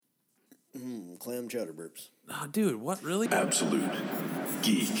Clam chowder burps. Oh, dude, what, really? Absolute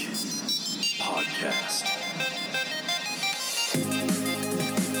Geek Podcast.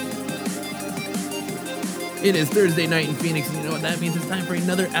 It is Thursday night in Phoenix, and you know what that means? It's time for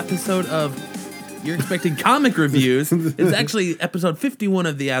another episode of You're Expecting Comic Reviews. It's actually episode 51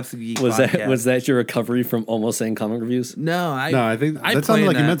 of the Absolute Geek Podcast. Was that your recovery from almost saying comic reviews? No, I think that sounded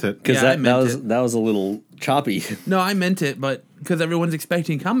like you meant it. Because Yeah, that was a little choppy. No, I meant it, but because everyone's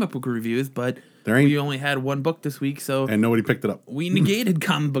expecting comic book reviews, but we only had one book this week, so And nobody picked it up. we negated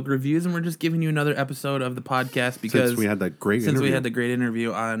comic book reviews, and we're just giving you another episode of the podcast because Since we had that great we interview. had the great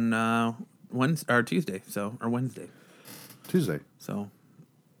interview on Wednesday or Tuesday, or Wednesday. Tuesday. So,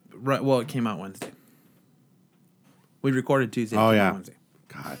 right, well, it came out Wednesday. We recorded Tuesday. Oh, it came yeah. out Wednesday.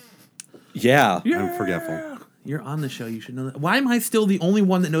 God. Yeah. I'm forgetful. You're on the show. You should know that. Why am I still the only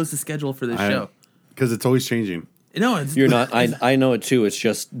one that knows the schedule for this show? Because it's always changing. No, it's You're not. I know it too. It's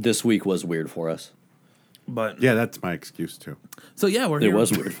just this week was weird for us. But Yeah, that's my excuse, too. so yeah, we're It here.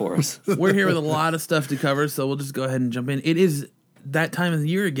 was weird for us. We're here with a lot of stuff to cover, so we'll just go ahead and jump in. It is that time of the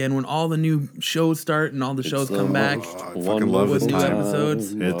year again when all the new shows start and all the shows come back. I fucking love with this new time.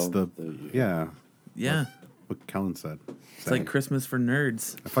 episodes. It's yeah, Yeah, what Kellen said. it's like Christmas for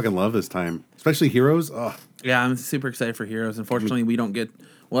nerds. I fucking love this time. Especially Heroes. Oh, Yeah, I'm super excited for Heroes. Unfortunately,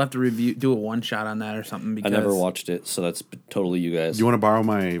 we'll have to do a one shot on that or something I because never watched it, so that's totally you guys. you want to borrow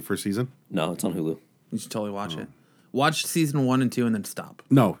my first season? No, it's on Hulu. you should totally watch it. Watch season 1 and 2 and then stop.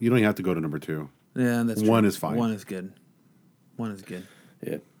 No, you don't even have to go to number 2. Yeah, that's One true. is fine. One is good. One is good.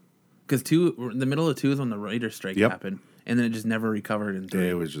 Yeah. Because the middle of 2 is when the writer's strike Yep. happened, and then it just never recovered in 3.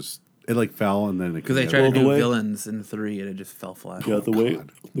 It was just it like fell and then it Because they tried to do villains in 3, and it just fell flat. Yeah, the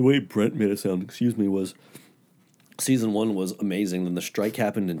way Brent made it sound, was season 1 was amazing. Then the strike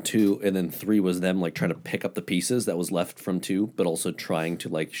happened in 2, and then 3 was them like trying to pick up the pieces that was left from 2, but also trying to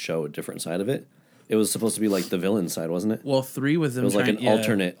like show a different side of it. It was supposed to be like the villain side, wasn't it? Well, 3 was them. It was like an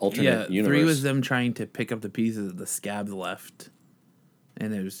alternate yeah, universe. 3 was them trying to pick up the pieces that the scabs left,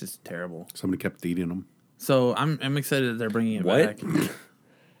 and it was just terrible. Somebody kept eating them. So I'm excited that they're bringing it What? back.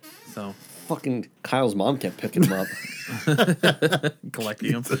 So Fucking Kyle's mom kept picking them up,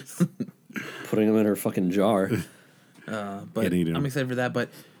 collecting them. putting them in her fucking jar. But And eating I'm 'em. excited for that. But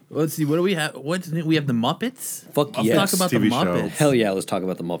let's see, what do we have? What's new? We have the Muppets. Fuck Let's yes. talk about TV the show. Muppets. Hell yeah, let's talk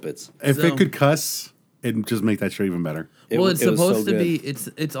about the Muppets. If So- it could cuss, it'd just make that show even better. Well, it's it was supposed so to good. be.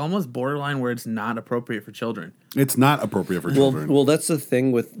 It's almost borderline where it's not appropriate for children. It's not appropriate for Well, children. well, that's the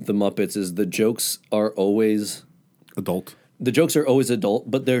thing with the Muppets is the jokes are always Adult.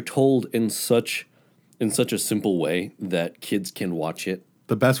 adult, but they're told in such a simple way that kids can watch it.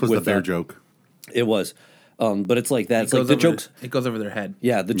 The best was the With bear that- joke. It was, but it's like that. It's like the jokes. It goes over their head.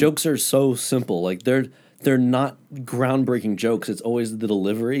 Yeah, the jokes are so simple. Like they're not groundbreaking jokes. It's always the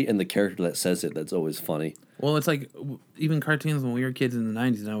delivery and the character that says it that's always funny. Well, it's like even cartoons when we were kids in the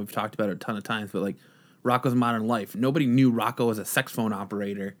 90s. I know we've talked about it a ton of times, but like Rocko's Modern Life. Nobody knew Rocco was a sex phone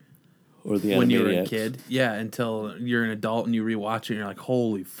operator Or the when you were a Animaniacs. kid. Yeah, until you're an adult and you rewatch it and you're like,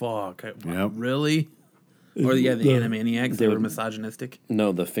 holy fuck. Yep. Really? Or the Animaniacs, they were misogynistic.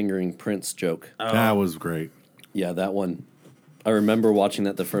 No, the fingering Prince joke. That was great. Yeah, that one. I remember watching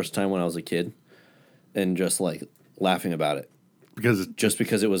that the first time when I was a kid, and just like laughing about it, Because just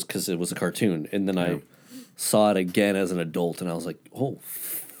because it was a cartoon, and then I saw it again as an adult, and I was like, oh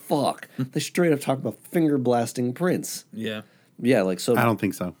fuck! They straight up talk about finger blasting Prince. Yeah. Yeah, like so. I don't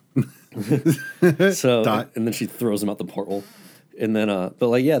think so. So Dot. and then she throws him out the portal, and then but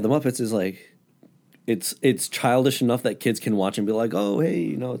like yeah, the Muppets is like. It's childish enough that kids can watch and be like, oh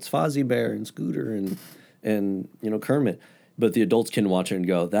hey, it's Fozzie Bear and Scooter and Kermit, but the adults can watch it and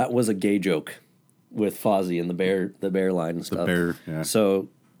go, that was a gay joke with Fozzie and the bear line and stuff. bear, yeah. So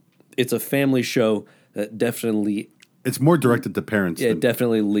it's a family show that definitely It's more directed to parents. it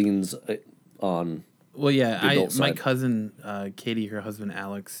definitely leans on. Well, yeah, adult my side. cousin Katie, her husband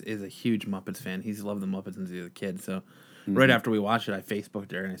Alex, is a huge Muppets fan. He's loved the Muppets since he was a kid. So right after we watched it, I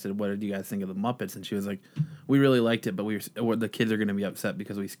Facebooked her and I said, "What did you guys think of the Muppets?" And she was like, "We really liked it, but the kids are going to be upset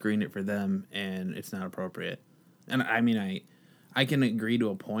because we screened it for them and it's not appropriate." And I mean, I can agree to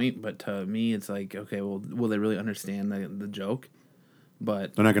a point, but to me, it's like, okay, well, will they really understand the joke?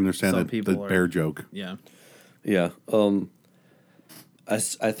 But They're not going to understand some the people bear are- joke. yeah. Yeah. I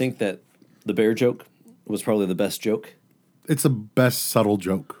think that the bear joke was probably the best joke. It's the best subtle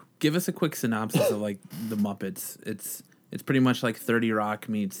joke. Give us a quick synopsis of like the Muppets. It's pretty much like 30 Rock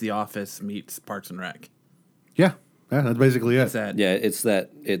meets The Office meets Parks and Rec. Yeah, that's basically it. It's that. Yeah, it's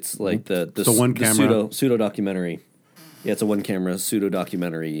like the So one the camera. pseudo documentary. Yeah, it's a one camera pseudo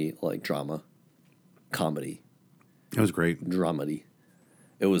documentary like drama, comedy, It was great. dramedy.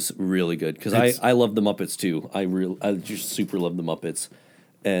 It was really good because It's- I love the Muppets too. I just super love the Muppets,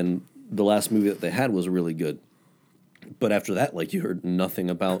 and the last movie that they had was really good. But after that, like you heard nothing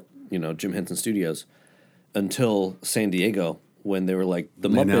about Jim Henson Studios until San Diego when they were like the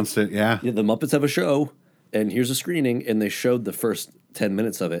They Muppets announced it, yeah. the Muppets have a show, and here's a screening, and they showed the first 10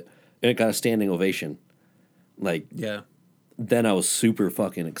 minutes of it, and it got a standing ovation. Like Yeah. then I was super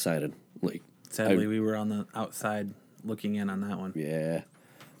fucking excited. Like Sadly, we were on the outside looking in on that one. yeah.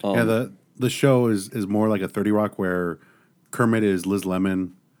 Yeah, the show is more like a 30 Rock where Kermit is Liz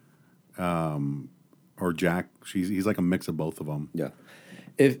Lemon, or Jack. He's like a mix of both of them. Yeah.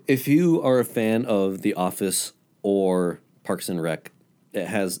 If you are a fan of The Office or Parks and Rec, it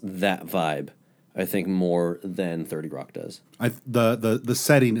has that vibe, I think, more than 30 Rock does. The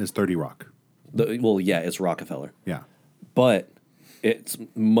setting is 30 Rock. It's Rockefeller. Yeah. But it's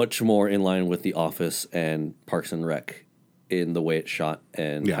much more in line with The Office and Parks and Rec in the way it's shot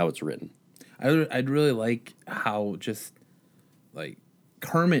and Yeah. how it's written. I'd really like how just like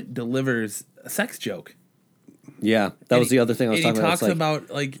Kermit delivers a sex joke. Yeah, that was the other thing I was And talking he about.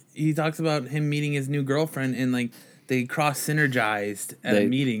 talks about he talks about him meeting his new girlfriend and like they cross synergized at a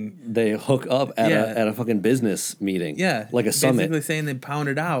meeting. They hook up at Yeah. a fucking business meeting. Yeah, like a summit. Basically saying they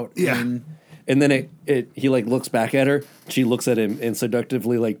pounded out. Yeah. And then he like looks back at her. She looks at him and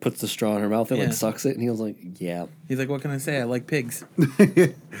seductively like puts the straw in her mouth and Yeah. like sucks it. And he was like, "Yeah, He's like, "What can I say? I like pigs."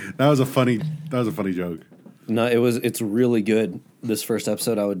 That was a funny joke. no, it's really good." This first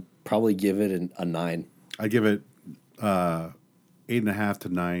episode, I would probably give it a 9. I give it 8.5 to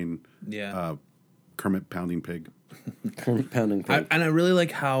 9. Yeah. Kermit pounding pig, Kermit pounding pig. And I really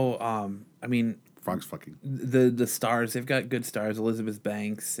like how I mean frogs fucking. the stars, they've got good stars, Elizabeth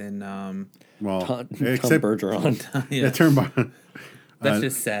Banks and Well, Tom except Bergeron. yeah. turn by That's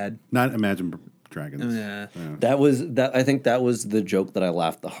just sad. not Imagine Dragons. Yeah. I think that was the joke that I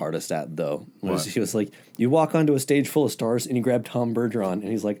laughed the hardest at though. Was What? he was like, "You walk onto a stage full of stars and you grab Tom Bergeron," and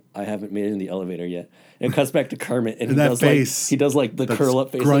he's like, "I haven't made it in the elevator yet." And it cuts back to Kermit and he that does face. like he does like the That's curl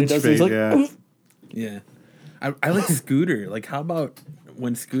up face. And he grunge does, he's face, like, yeah. "Oof." Yeah. I like Scooter. Like, how about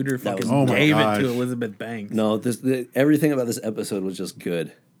when Scooter fucking oh my gave it gosh. to Elizabeth Banks? No, everything about this episode was just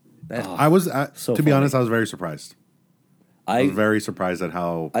good. I was So to be funny. honest, I was very surprised. I was I very surprised at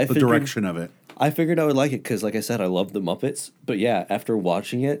how I the figured- direction of it. I figured I would like it because, like I said, I love the Muppets. But yeah, after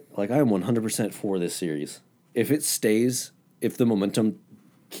watching it, like I am 100% for this series. If it stays, if the momentum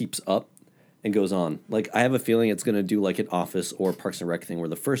keeps up and goes on, like I have a feeling it's going to do like an Office or Parks and Rec thing, where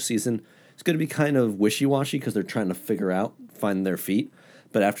the first season is going to be kind of wishy washy because they're trying to find their feet.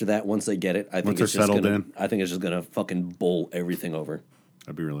 But after that, once they get it, I think Once they're it's just settled gonna, in. I think it's just gonna fucking bowl everything over.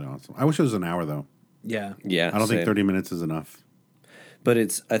 That'd be really awesome. I wish it was an hour though. Yeah. Yeah, I don't think same. 30 minutes is enough. But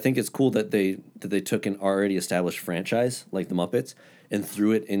I think it's cool that they took an already established franchise like the Muppets and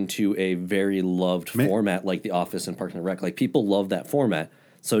threw it into a very loved format like The Office and Parks and Rec. Like people love that format,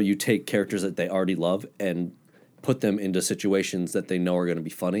 so you take characters that they already love and put them into situations that they know are going to be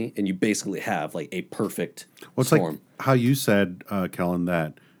funny, and you basically have like a perfect Well, it's storm. like how you said, Kellen,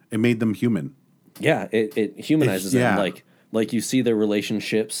 that it made them human. Yeah, it humanizes Yeah. them. Like you see their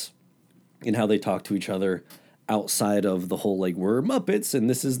relationships and how they talk to each other outside of the whole like we're Muppets and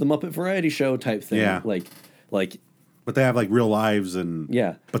this is the Muppet Variety Show type thing. Yeah. Like But they have like real lives and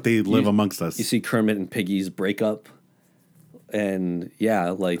Yeah. But they live You- amongst us. you see Kermit and Piggy's breakup, and yeah,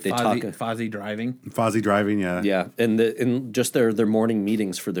 like they talk. Fozzie driving. Fozzie driving, yeah. Yeah, and just their morning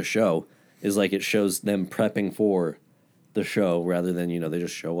meetings for the show is like it shows them prepping for the show rather than they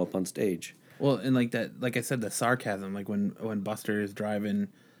just show up on stage. Well, and like that, like I said, the sarcasm, like when Buster is driving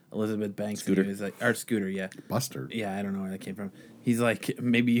Elizabeth Banks, Scooter. and he was like, or Scooter, yeah, Buster. yeah, I don't know where that came from. He's like,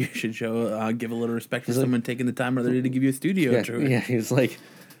 maybe you should give a little respect for someone taking the time out of their day to give you a studio Yeah, tour. yeah. He was like,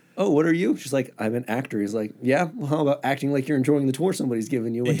 "Oh, what are you?" She's like, "I'm an actor." He's like, "Yeah, well, how about acting like you're enjoying the tour somebody's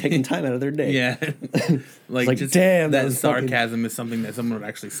giving you and taking time out of their day?" Yeah, like, just damn, that that was fucking- sarcasm is something that someone would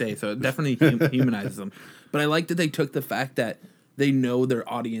actually say. So it definitely humanizes them. But I like that they took the fact that they know their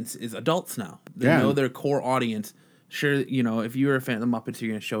audience is adults now. They Yeah. know their core audience. Sure, if you're a fan of the Muppets, you're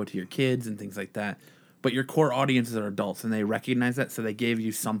going to show it to your kids and things like that. But your core audiences are adults, and they recognize that, so they gave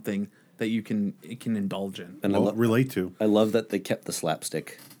you something that you can indulge in. And Well, relate to. I love that they kept the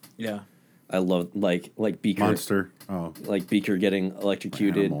slapstick. Yeah, I love like Beaker. Monster. Oh. Like Beaker getting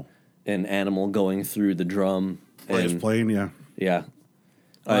electrocuted, Animal. and Animal going through the drum. Players And playing, yeah. yeah,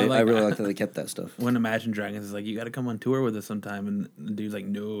 I I like- really like that they kept that stuff. when Imagine Dragons is like, you got to come on tour with us sometime, and the dude's like,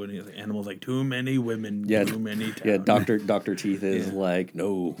 no, and he's like, Animal's like, too many women, Yeah, too many. yeah. towns." Doctor Teeth is Yeah. like,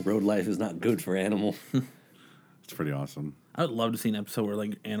 no, road life is not good for Animal. It's pretty awesome. I would love to see an episode where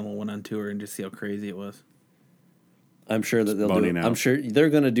like Animal went on tour and just see how crazy it was. I'm sure that they'll do. boning out. I'm sure they're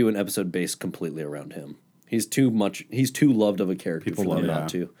going to do an episode based completely around him. He's too loved of a character People for them love not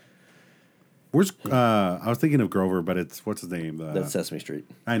that. to. Where's I was thinking of Grover, but it's what's his name? That's Sesame Street.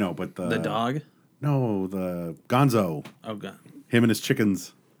 I know, but The dog. No, the Gonzo. Oh god. Him and his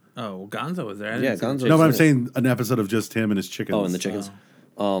chickens. Oh, Gonzo was there. I Yeah, didn't see Gonzo. the No, but I'm in it. saying an episode of just him and his chickens. Oh, and the chickens.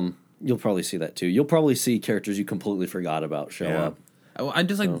 You'll probably see that too. You'll probably see characters you completely forgot about show Yeah. up. I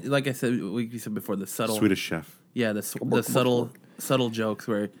just like I said, like you said before, the subtle Swedish Chef. Yeah, the subtle jokes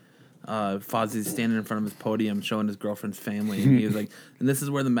where Fozzie's standing in front of his podium showing his girlfriend's family, and he was like, "And this is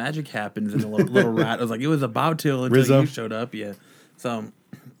where the magic happens." And the little rat was like, "It was about to until Rizzo. you showed up." Yeah, so I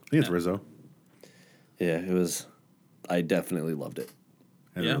think it's Rizzo. Yeah, it was. I definitely loved it.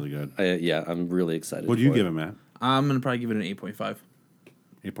 It's Yeah. really good. I'm really excited. What do you for give it. him, Matt? I'm gonna probably give it an 8.5.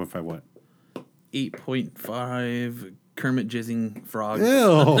 8.5 what? 8.5 Kermit jizzing frogs. Ew,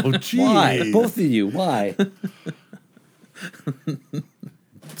 jeez. Why? Both of you. Why?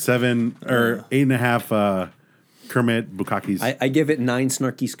 7 or 8.5 Kermit Bukakis. I give it 9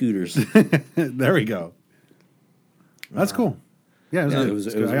 snarky scooters. There we go. That's cool. Yeah, It was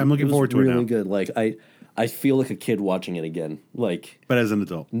I'm looking forward to really it now. good. Like I feel like a kid watching it again. Like But as an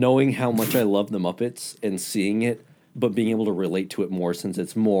adult. knowing how much I love the Muppets and seeing it, but being able to relate to it more since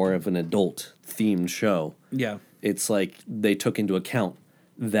it's more of an adult themed show. Yeah, It's like they took into account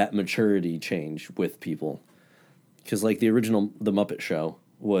that maturity change with people. Because like the original The Muppet Show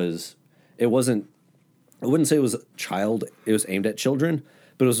I wouldn't say it was it was aimed at children,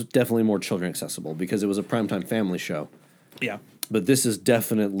 but it was definitely more children accessible because it was a primetime family show. yeah, But this is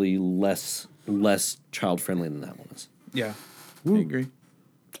definitely less child friendly than that one is. yeah. I agree.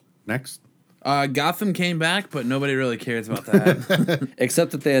 Next. Gotham came back, but nobody really cares about that.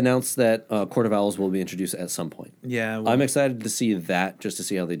 Except that they announced that Court of Owls will be introduced at some point. Yeah, well, I'm excited to see that just to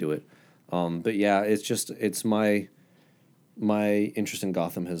see how they do it. But yeah, it's my interest in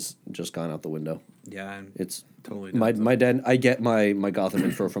Gotham has just gone out the window. yeah, I'm It's totally. my dad. I get my Gotham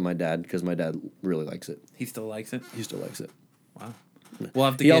info from my dad because my dad really likes it. He still likes it. He still likes it. Wow. We'll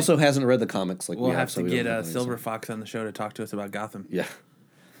have to. He get, also hasn't read the comics like We'll we have. have so to we don't get know anything. Silver Fox on the show to talk to us about Gotham. Yeah.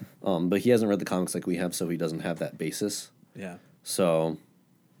 But he hasn't read the comics like we have, so he doesn't have that basis. Yeah. So,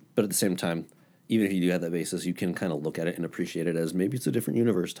 but at the same time, even if you do have that basis, you can kind of look at it and appreciate it as maybe it's a different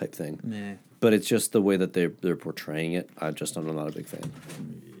universe type thing. Nah. But it's just the way that they're portraying it. I'm not a big fan.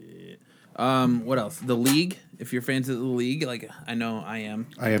 What else? The League. If you're fans of the League, like I know I am.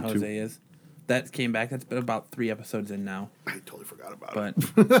 I am Jose too. is. That came back. That's been about 3 episodes in now. I totally forgot about it.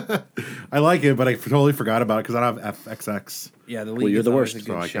 But I like it, but I totally forgot about it because I don't have FXX, yeah, the League. Well, you're is the always worst, a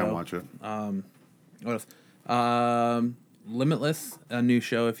so good I show. can't watch it. What else? Limitless, a new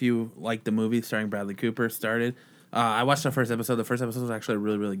show. If you like the movie starring Bradley Cooper, started. I watched the first episode. The first episode was actually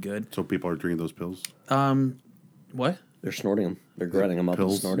really, really good. So people are drinking those pills. What? They're snorting them. They're grinding them up and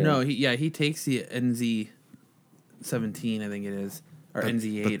Pills? snorting No, them. he takes the NZ-17, I think it is, or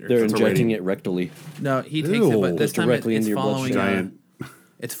NZ-8 or They're something. injecting it rectally. No, he takes it, but Ew. this Just time directly it's into your following bloodstream. Giant.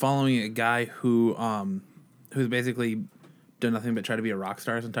 it's following a guy who's basically done nothing but try to be a rock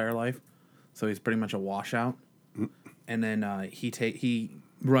star his entire life. So he's pretty much a washout. And then he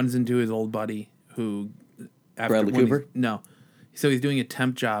runs into his old buddy who Bradley when he's- Cooper? No. So he's doing a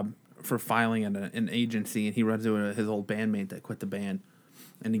temp job for filing at an agency, and he runs into his old bandmate that quit the band,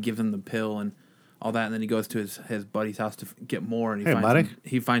 and he gives him the pill and all that, and then he goes to his buddy's house to get more, and Hey, buddy.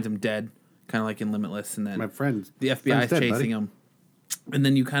 he finds him dead, kind of like in Limitless, and then My friend. the FBI is friend's dead, chasing buddy. him, and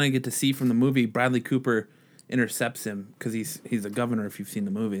then you kind of get to see from the movie Bradley Cooper intercepts him because he's a governor. If you've seen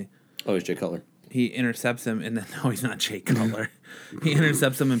the movie, Oh, it's Jay Cutler. he intercepts him, and then no, he's not Jay Cutler. He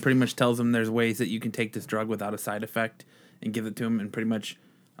intercepts him and pretty much tells him there's ways that you can take this drug without a side effect and give it to him, and pretty much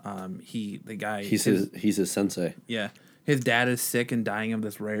He's his sensei. yeah, his dad is sick and dying of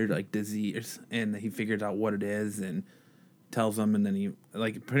this rare like disease, and he figures out what it is and tells him, and then he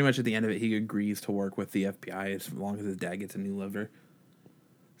like pretty much at the end of it he agrees to work with the FBI as long as his dad gets a new liver.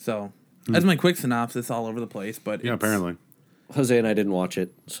 So that's my quick synopsis, all over the place, but Yeah, apparently. Jose and I didn't watch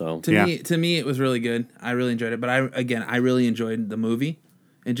it, so Yeah. to me it was really good. I really enjoyed it, but I really enjoyed the movie,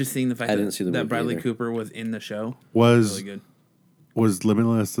 and just seeing the fact I didn't see the that movie Bradley either. Cooper was in the show Was really good. was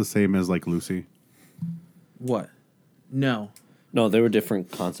Limitless the same as like Lucy? What? No. no, they were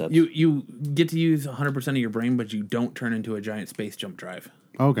different concepts. You get to use 100% of your brain, but you don't turn into a giant space jump drive.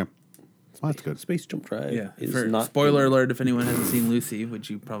 Oh, okay. Well, that's good. Space Jump Drive. Yeah. is For, not spoiler alert if anyone hasn't seen Lucy, which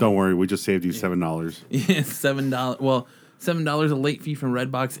you probably Don't worry, we just saved you $7. Yeah, $7. Well, $7 a late fee from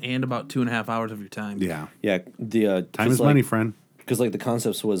Redbox and about 2.5 hours of your time. Yeah. Yeah, the Time is money, friend. Because like the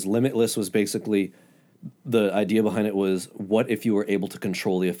concepts was Limitless was basically the idea behind it was, what if you were able to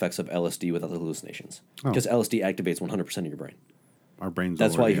control the effects of LSD without the hallucinations? Because LSD activates 100% of your brain. Our brains.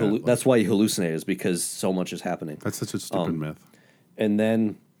 That's why already that's why you hallucinate, is because so much is happening. That's such a stupid myth. And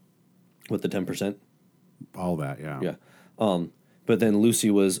then with the 10%, All that, yeah. yeah. But then Lucy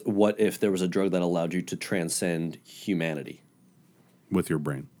was, what if there was a drug that allowed you to transcend humanity? With your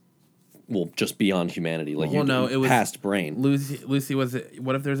brain. Well, just beyond humanity, like Well, no, it was past brain. Lucy was.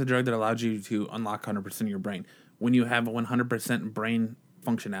 What if there's a drug that allowed you to unlock 100% of your brain? When you have 100% brain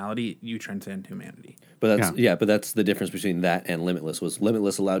functionality, you transcend humanity. But that's the difference between that and Limitless. Was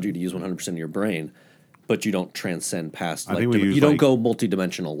Limitless allowed you to use 100% of your brain, but you don't transcend past. I think you don't go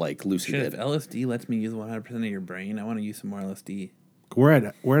multidimensional like Lucy Shit, did. if LSD lets me use 100% of your brain, I want to use some more LSD. We're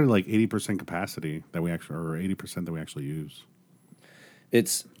at like 80% capacity that we actually, or 80% that we actually use. We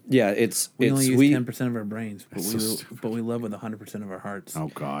only use 10% of our brains, It's but we love with 100% of our hearts.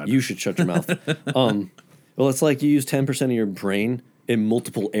 Oh God. You should shut your mouth. Well, it's like you use 10% of your brain in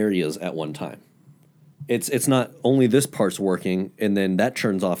multiple areas at one time. It's not only this part's working and then that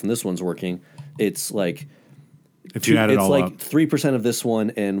turns off and this one's working. It's like if you add it all up, 3% of this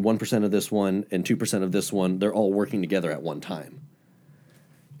one and 1% of this one and 2% of this one. They're all working together at one time.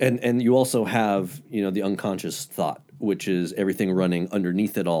 And you also have, the unconscious thought, which is everything running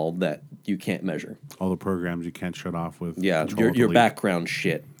underneath it all that you can't measure. all the programs you can't shut off with. Yeah, Control your Delete. background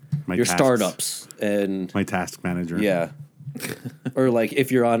shit, My your tasks. startups, and My task manager. yeah. Or like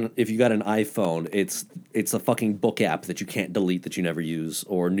if you got an iPhone, it's a fucking book app that you can't delete that you never use,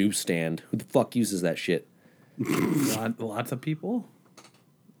 or newsstand. Who the fuck uses that shit? Lots of people.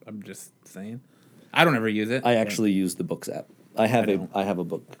 I'm just saying. I don't ever use it. I actually use the Books app. I have don't. a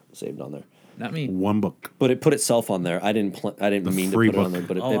book saved on there, Not me. One book. but it put itself on there. I didn't mean to free put it on book. there,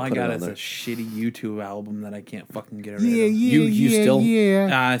 but it All I put it got on is there. a shitty YouTube album that I can't fucking get rid of. You still-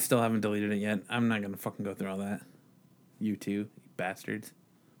 I still haven't deleted it yet. I'm not gonna fucking go through all that. You too, you bastards.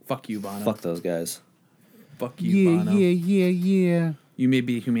 Fuck you, Bono. Fuck those guys. Fuck you, Bono. Yeah. You may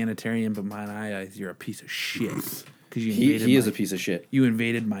be a humanitarian, but in my eyes, you're a piece of shit. Because you invaded He is a piece of shit. You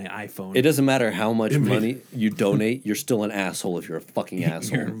invaded my iPhone. It doesn't matter how much money you donate, you're still an asshole if you're a fucking You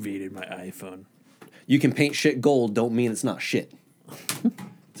asshole. invaded my iPhone. You can paint shit gold, don't mean it's not shit.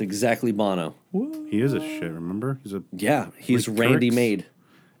 It's exactly Bono. He is a shit, remember? He's a Yeah, he's Like Randy Turks? Made.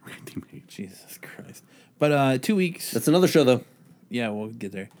 Randy Mage. Jesus Christ. But 2 weeks. That's another show though. Yeah, we'll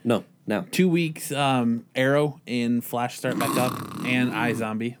get there. No, now. 2 weeks. Arrow and Flash start back up, and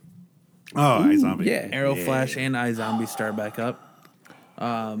iZombie. Oh, iZombie. yeah. Arrow, Flash, and iZombie start back up.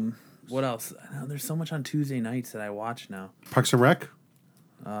 What else? I know there's so much on Tuesday nights that I watch now. Parks and Rec?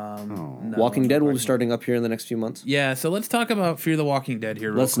 No, Walking Dead will be Parks and- starting up here in the next few months. Yeah, so let's talk about Fear the Walking Dead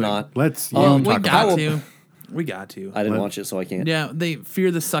here. Real Let's quick. not. Let's We talk got about to. We got to. I didn't watch it, so I can't. Yeah, they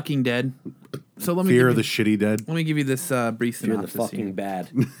fear the sucking dead. So let me Fear give of the you, shitty dead. let me give you this brief You're the synopsis. fucking here.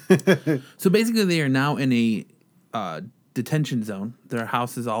 bad. So basically, they are now in a detention zone. Their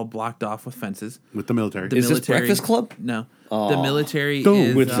house is all blocked off with fences. With the military. The Is this military- Breakfast Club? No, the military Don't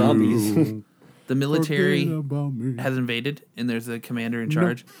is With zombies. the military Forget about me. has invaded, and there's a commander in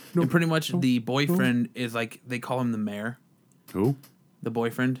charge. And pretty much the boyfriend is like they call him the mayor. Who? The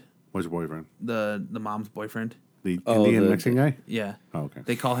boyfriend, What's your boyfriend? the mom's boyfriend. The Oh, Indian the- Mexican guy? Yeah, Oh, okay.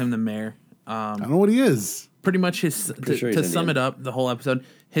 they call him the mayor. I don't know what he is. Pretty much his Pretty sure to he's sum Indian. it up, the whole episode.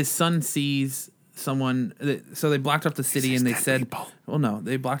 His son sees someone. So they blocked off the city, and they said, "Well, no,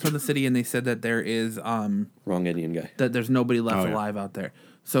 they blocked off the city, and they said that there is Wrong Indian guy. that there's nobody left Oh, yeah. alive out there.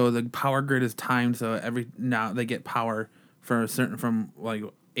 So the power grid is timed, so now they get power for from like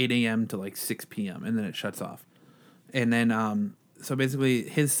 8 a.m. to like 6 p.m. and then it shuts off. And then so basically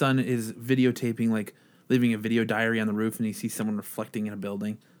his son is videotaping, like leaving a video diary on the roof, and he sees someone reflecting in a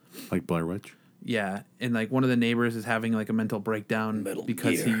building. Like Blair Witch. Yeah, and like one of the neighbors is having like a mental breakdown Metal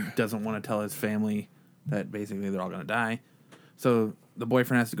because Gear. he doesn't want to tell his family that basically they're all gonna die. So the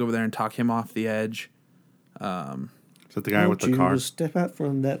boyfriend has to go over there and talk him off the edge. Is that the guy with the car? Step out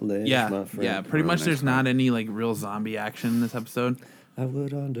from that ledge, Yeah, my friend. yeah. Pretty Really much, nice there's car. not any like real zombie action in this episode. I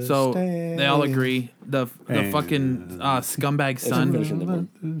would understand. So they all agree. The fucking scumbag son. Finish it, then.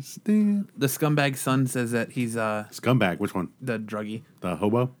 Understand. The scumbag son says that he's Scumbag. Which one? the druggie. The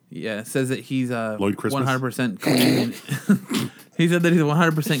hobo? Yeah, says that he's Lloyd Christmas? 100% clean. He said that he's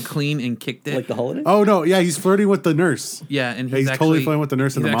 100% clean and kicked it. Like the holiday? Oh, no. Yeah, he's flirting with the nurse. Yeah, and Yeah, he's he's actually, totally flirting with the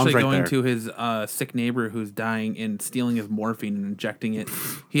nurse, and he's the mom's actually right going there. to his sick neighbor who's dying and stealing his morphine and injecting it.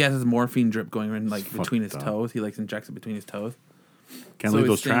 He has his morphine drip going in like between his Fucked up. toes. He like injects it between his toes. Can't So leave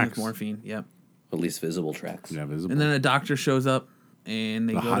he's those stealing his tracks. morphine. Yep. At least visible tracks. Yeah, visible. And then a doctor shows up, and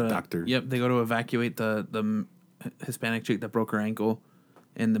they The go hot to doctor. Yep, they go to evacuate the Hispanic chick that broke her ankle,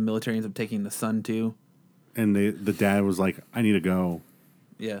 and the military ends up taking the son too. and the dad was like, "I need to go,"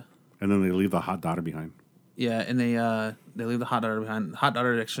 Yeah. and then they leave the hot daughter behind. Yeah, and they leave the hot daughter behind. The hot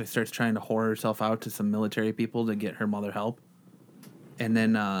daughter actually starts trying to whore herself out to some military people to get her mother help. And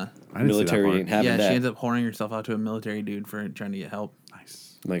then I didn't Military see ain't that part. having yeah, that. she ends up whoring herself out to a military dude for trying to get help.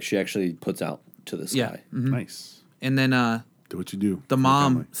 Nice, Like she actually puts out to this Yeah. guy. nice. And then Do what you do. the for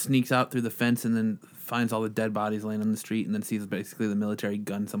mom family. sneaks out through the fence and then finds all the dead bodies laying on the street and then sees basically the military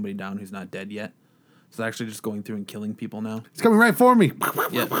gun somebody down who's not dead yet. So they're actually just going through and killing people now. It's coming right for me.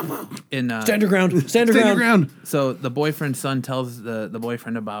 Yeah. And Stand your ground. Stand your Stand your ground. ground. so the boyfriend's son tells the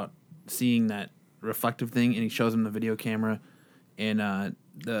boyfriend about seeing that reflective thing, and he shows him the video camera, and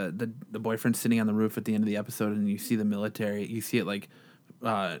the boyfriend's sitting on the roof at the end of the episode, and you see the military. You see it like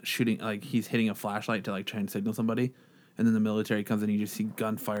shooting, like he's hitting a flashlight to like try and signal somebody, and then the military comes in. And you just see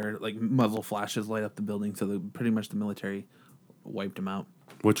gunfire, like muzzle flashes light up the building. So pretty much the military wiped him out.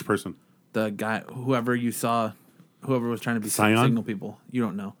 Which person? The guy, whoever you saw, whoever was trying to be Scion? signal people, you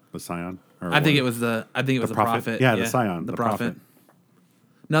don't know. The Scion? Or I think what? it was the prophet? Yeah, the Scion, the the prophet. prophet.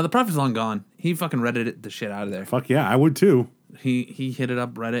 No, the prophet's long gone. He fucking Reddit the shit out of there. Fuck yeah, I would too. He hit it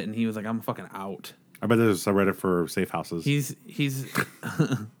up Reddit and he was like, I'm fucking out. I bet there's a Reddit for safe houses. He's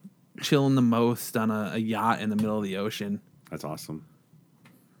chilling the most on a yacht in the middle of the ocean. That's awesome.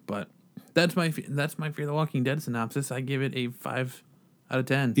 But that's my Fear the Walking Dead synopsis. I give it a 5 out of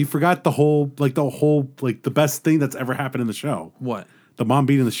 10. You forgot the best thing that's ever happened in the show. What? The mom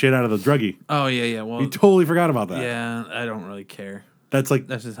beating the shit out of the druggie. Oh yeah. Well, You totally forgot about that. yeah. I don't really care. That's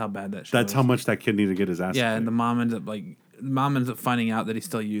That's just how bad that show that's is. how much that kid needed to get his ass. Yeah, kicked. and the mom ends up finding out that he's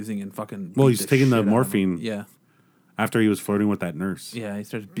still using and fucking. Well, beat he's taking the shit out of him. morphine. Yeah, after he was flirting with that nurse. yeah, he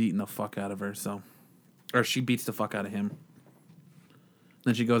starts beating the fuck out of her. So, or she beats the fuck out of him.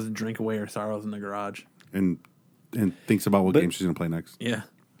 Then she goes to drink away her sorrows in the garage. And thinks about what But- game she's gonna play next. Yeah,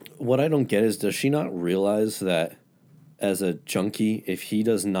 What I don't get is, does she not realize that as a junkie, if he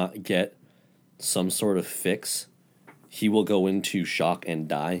does not get some sort of fix, he will go into shock and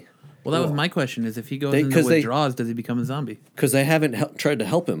die? well, that was my question: is if he goes They- into 'cause they- withdrawals, does he become a zombie? Because they haven't tried to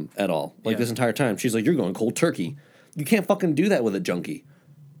help him at all, like Yeah. this entire time. She's like, "You're going cold turkey. You can't fucking do that with a junkie."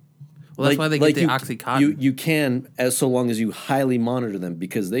 Well, that's Like- why they like get the you- OxyContin. You can, as so long as you highly monitor them,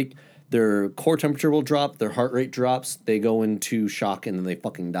 because their core temperature will drop, their heart rate drops, they go into shock, and then they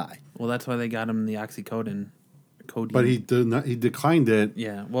fucking die. well, that's why they got him the oxycodone. Codeine. But he did not. He declined it.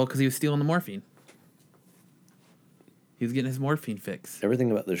 Yeah, well, because he was stealing the morphine. He was getting his morphine fix.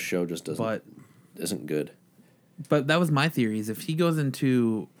 Everything about this show just But isn't good. But that was my theory: is if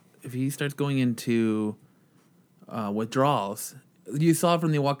he starts going into withdrawals, you saw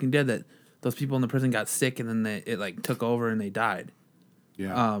from The Walking Dead that those people in the prison got sick and then it like took over and they died.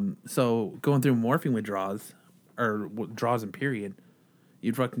 Yeah. So going through morphine withdrawals or withdrawals in period,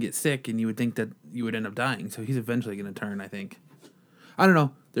 you'd fucking get sick and you would think that you would end up dying. So he's eventually going to turn. I think. I don't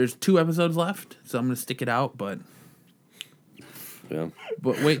know. There's 2 episodes left, so I'm going to stick it out. But Yeah.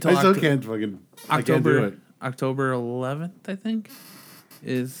 wait till I still can't fucking. I can't do it. October 11th, I think,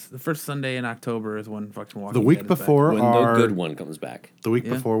 is the first Sunday in October is when fucking Walking The week Dead is back. before When our the good one comes back. the week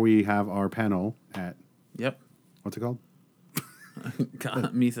Yeah. before we have our panel at Yep. what's it called?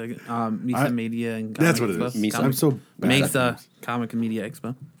 Misa Media and That's Comic what it is. Misa. Comic- I'm so bad at Mesa names. Comic and Media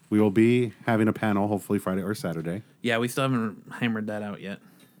Expo. We will be having a panel hopefully Friday or Saturday. Yeah, we still haven't hammered that out yet.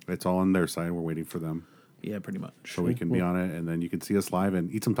 It's all on their side. We're waiting for them Yeah, pretty much. so we can be on it, and then you can see us live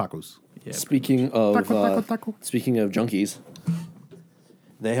and eat some tacos. Yeah. Speaking of Taco. speaking of junkies,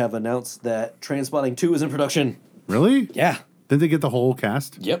 they have announced that Trainspotting 2 is in production. Really? Yeah. Didn't they get the whole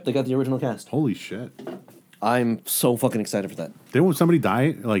cast? Yep, they got the original cast. Holy shit! I'm so fucking excited for that. Didn't somebody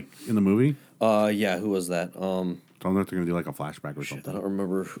die like in the movie? Yeah, who was that? Don't know if they're gonna do like a flashback or I something. don't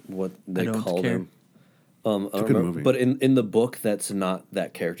remember what they don't called care. him. I don't a good remember. movie. But in the book, that's not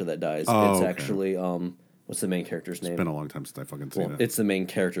that character that dies. Oh, it's okay. actually what's the main character's name? It's been a long time since I fucking seen Well, it. it's the main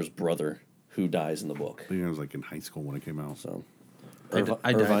character's brother who dies in the book. I think I was like in high school when it came out. So I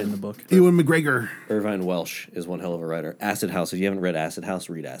died in the book. Ewan McGregor. Irvine Welsh is one hell of a writer. Acid House. If you haven't read Acid House,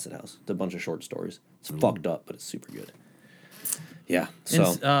 read Acid House. It's a bunch of short stories. It's fucked up, but it's super good. Yeah.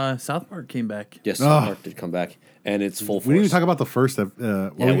 So And South Park came back. yes, Ugh. South Park did come back, and it's full force. We didn't even talk about the first. Well, Yeah,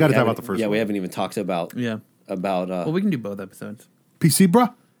 we got to talk haven't- about the first. Yeah, one. we haven't even talked about Yeah. Well, we can do both episodes. PC,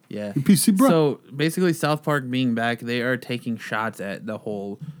 bruh. Yeah. You PC, bruh. So basically, South Park being back, they are taking shots at the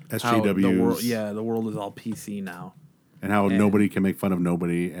whole how the SJWs. world. Yeah, the world is all PC now. And how And- nobody can make fun of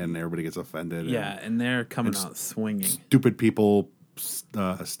nobody, and everybody gets offended. Yeah, and and they're coming out swinging. stupid people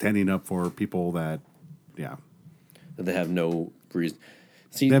standing up for people that, yeah, that they have no reason.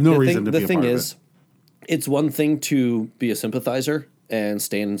 See, They have no the reason thing, to the be a thing part of is, it's one thing to be a sympathizer and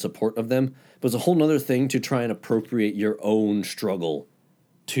stand in support of them. But it's a whole nother thing to try and appropriate your own struggle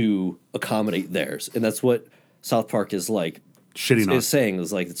to accommodate theirs. And that's what South Park is like. Shitting on. Is saying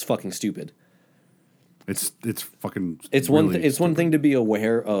is like, it's fucking stupid. It's fucking. It's really one thing to be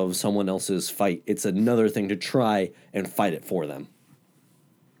aware of someone else's fight. It's another thing to try and fight it for them.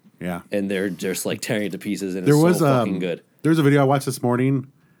 Yeah. And they're just like tearing it to pieces, and There it's was so fucking good. There's a video I watched this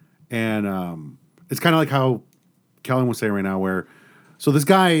morning, and it's kind of like how Kellen was saying right now, where so this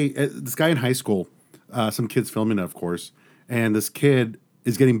guy in high school, some kids filming it, of course, and this kid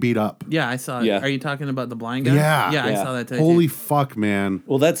is getting beat up. Yeah, I saw it. Yeah. Are you talking about the blind guy? Yeah. Yeah, I Yeah. saw that too. Holy fuck, man!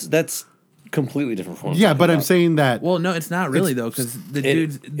 Well, that's completely different from what Yeah, talking but I'm about. saying that. Well, no, it's not really It's-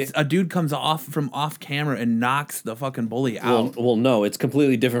 though, because a dude comes off camera and knocks the fucking bully out. Well, no, it's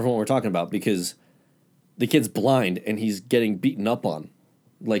completely different from what we're talking about because the kid's blind and he's getting beaten up on.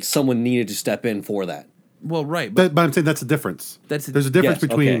 Like someone needed to step in for that. Well, right, but But I'm saying that's the difference. That's- There's a difference Yes,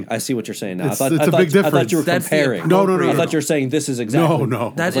 between. okay, I see what you're saying now. It's- I thought, it's I a thought, big I thought difference. you were That's the comparing. No. I thought you were saying this is exactly.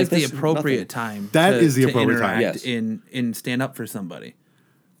 No. that I was like, is the this is appropriate nothing. time. That to, is the to appropriate time. interact Yes. in stand up for somebody.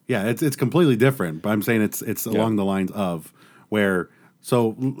 Yeah, it's completely different. But I'm saying it's along the lines of where.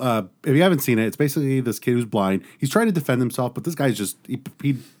 So if you haven't seen it, it's basically this kid who's blind. He's trying to defend himself, but this guy's just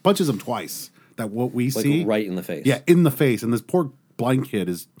he punches him twice. That what we Like see right in the face. Yeah, in the face, and this poor blind kid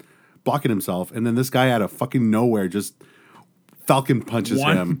is blocking himself, and then this guy out of fucking nowhere just falcon punches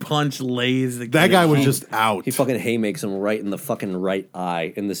One him. punch lays the That kid guy was out. just out. He fucking haymakes him right in the fucking right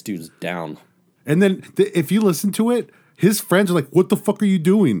eye, and this dude's down. And then if you listen to it, his friends are like, "What the fuck are you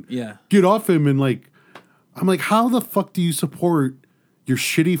doing? Yeah. Get off him!" And like, I'm like, how the fuck do you support your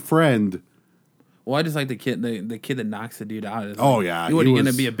shitty friend? Well, I just like the kid that knocks the dude out. It's Oh, like, yeah, what are he you gonna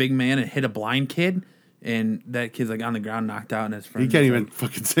was- be a big man and hit a blind kid? And that kid's like on the ground, knocked out, and his friend. He can't even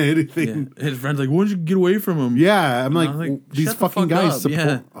fucking say anything. Yeah. His friend's like, "Why don't you get away from him?" Yeah, I'm like, I was like, these shut the fucking fuck guys up, support.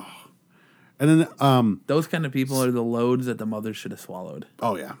 yeah. Oh. And then, Those kind of people are the loads that the mother should have swallowed.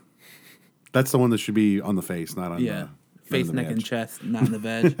 oh yeah, that's the one that should be on the face, not on Yeah, the face, the neck, and edge. chest, not in the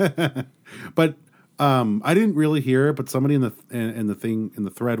veg. But I didn't really hear it. But somebody in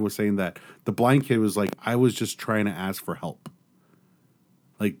the thread was saying that the blind kid was like, I was just trying to ask for help.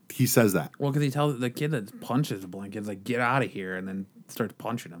 Like he says that. Well, because he tells the kid that punches the blind kid's like, "Get out of here," and then starts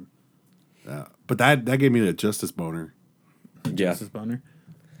punching him. But that gave me a justice boner. Yeah, Justice boner.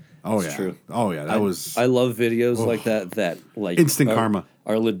 Oh It's yeah, true. Oh yeah, that was. I love videos like that like Instant are- karma.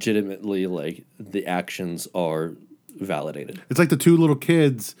 are legitimately like the actions are validated. It's like the two little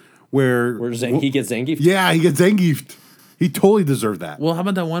kids where He gets Zangief. Yeah, he gets Zangiefed. He totally deserved that. Well, how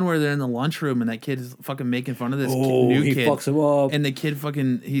about that one where they're in the lunchroom and that kid is fucking making fun of this Oh, new he kid? fucks him up. And the kid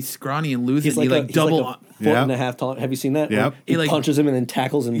he's scrawny and loses. He's He like, like double. a foot Yeah. and a half tall. Have you seen that? Yep. He He, like- punches him and then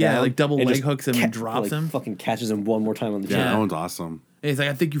tackles him Yeah, down. like double and leg just hooks him and drops him. Fucking catches him one more time on the yeah, chin. that one's awesome. and he's like,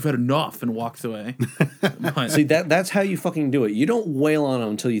 "I think you've had enough," and walks away. But- See, that's how you fucking do it. You don't wail on them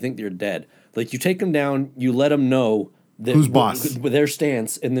until you think they're dead. Like you take them down, you let them know that Who's boss? with their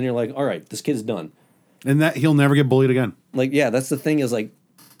stance, and then you're like, all right, this kid's done. And that he'll never get bullied again. Like, yeah, that's the thing is like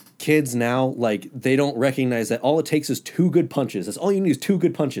kids now, like they don't recognize that all it takes is 2 good punches. That's all you need is 2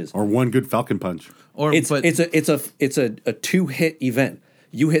 good punches. Or one good falcon punch. or It's but it's a 2-hit event.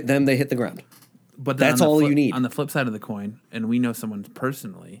 You hit them, they hit the ground. but then that's on the all flip- you need. On the flip side of the coin, and we know someone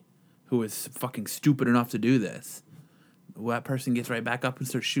personally who is fucking stupid enough to do this. Well, that person gets right back up and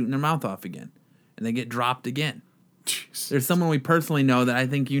starts shooting their mouth off again, and they get dropped again. Jeez. There's someone we personally know that I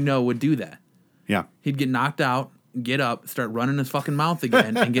think you know would do that. Yeah. He'd get knocked out, get up, start running his fucking mouth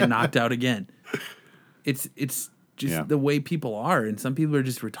again, and get knocked out again. It's just Yeah. the way people are, and some people are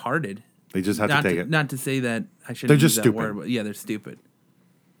just retarded. They just have not to take it. Not to say that I shouldn't They're use just that stupid. word, but yeah, they're stupid.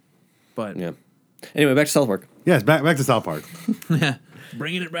 But Yeah. Anyway, back to South Park. Yes, back to South Park.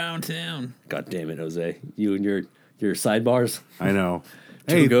 bringing it round town. God damn it, Jose. You and your sidebars. I know.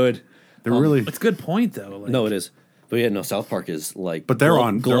 Too Hey, good. they're really. It's a good point though. Like, No, it is. But yeah, no, South Park is like. But they're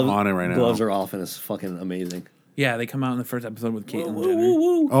on it right now. Gloves are off, and it's fucking amazing. yeah, they come out in the first episode with Caitlyn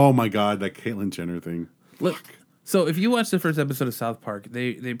Jenner. Oh my god, that Caitlyn Jenner thing. Look, so if you watch the first episode of South Park,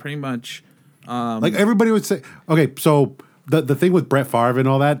 they pretty much Like everybody would say. Okay, so the thing with Brett Favre and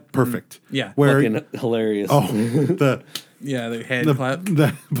all that, perfect. Yeah. Where Fucking hilarious. oh the the head the, clap.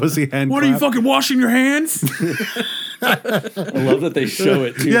 the pussy hand. What are you clap. fucking washing your hands? I love that they show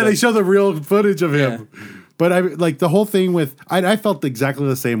it too. Yeah, they like, show the real footage of him. But I like the whole thing with. I felt exactly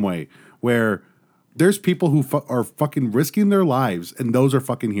the same way. Where there's people who are fucking risking their lives, and those are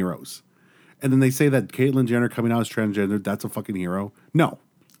fucking heroes. And then they say that Caitlyn Jenner coming out as transgender, that's a fucking hero. No,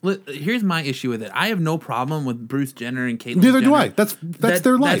 Here's my issue with it. I have no problem with Bruce Jenner and Caitlyn neither Jenner. do I. That's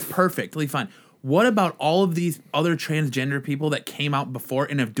their life. That's perfectly fine. What about all of these other transgender people that came out before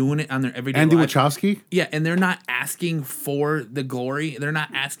and have doing it on their everyday Andy lives? Wachowski? Yeah, and they're not asking for the glory. They're not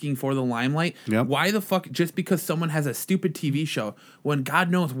asking for the limelight. Yep. Why the fuck? Just because someone has a stupid TV show, when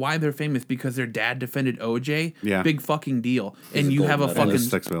God knows why they're famous, because their dad defended OJ. Yeah. Big fucking deal. He's And a you gold have a medalist. fucking And the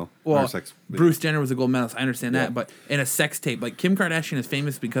sex bill. Well, Or sex- Bruce Jenner was a gold medalist. I understand Yeah. that, but in a sex tape, like Kim Kardashian is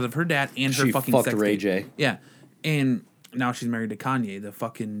famous because of her dad and her She fucking fucked sex Ray tape. J. Yeah, and now she's married to Kanye, the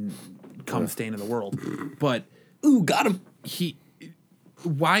fucking cum stain of the world. But Ooh, got him.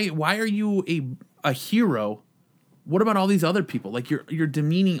 why are you a hero? What about all these other people? Like you're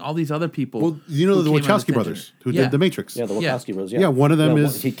demeaning all these other people. Well, you know who the came out of Wachowski brothers who Yeah. did The Matrix. Yeah, the Yeah. Wachowski brothers. Yeah, one of them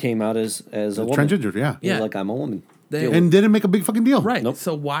is he came out as a woman. transgender, yeah. He was Yeah. like, I'm a woman. They- Deal with And didn't make a big fucking deal. Right. Nope.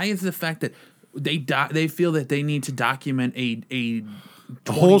 So why is the fact that they feel that they need to document a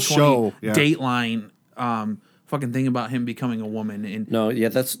whole 2020 show, yeah. Dateline fucking thing about him becoming a woman and No, yeah,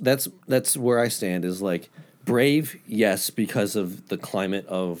 that's where I stand. Is like brave, yes, because of the climate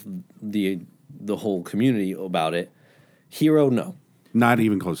of the whole community about it. Hero, no. Not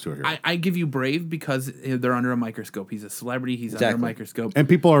even close to a hero. I give you brave because they're under a microscope. He's a celebrity. He's under a Exactly. microscope. And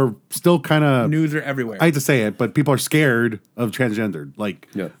people are still kind of News are everywhere. I hate to say it, but people are scared of transgendered.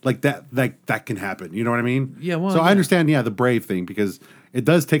 Yeah. Like that can happen. You know what I mean? Yeah, well, so yeah. I understand, the brave thing, because it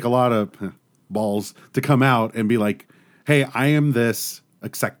does take a lot of balls to come out and be like, "Hey, I am this.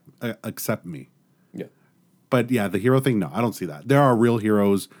 Accept me." Yeah. But yeah, the hero thing, no, I don't see that. There are real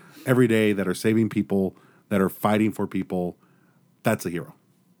heroes every day that are saving people, that are fighting for people. That's a hero.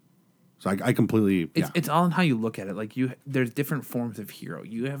 So I completely It's all in how you look at it. Like there's different forms of hero.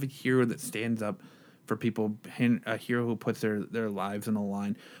 You have a hero that stands up for people, a hero who puts their lives on the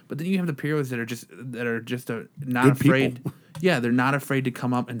line. But then you have the heroes that are just not Good afraid. people. Yeah, they're not afraid to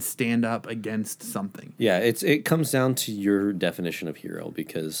come up and stand up against something. Yeah, it comes down to your definition of hero,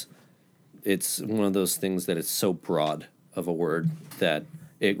 because it's one of those things that it's so broad of a word that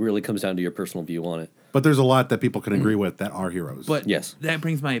it really comes down to your personal view on it. But there's a lot that people can agree with that are heroes. But Yes. that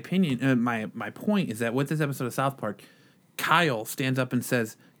brings my opinion. My point is that with this episode of South Park, Kyle stands up and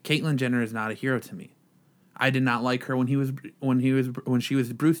says, "Caitlyn Jenner is not a hero to me. I did not like her when she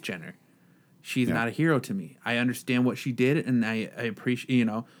was Bruce Jenner. She's Yeah. not a hero to me. I understand what she did, and I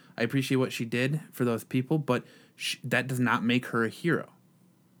appreciate what she did for those people, but that does not make her a hero."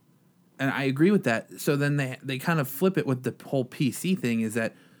 And I agree with that. So then they kind of flip it with the whole PC thing, is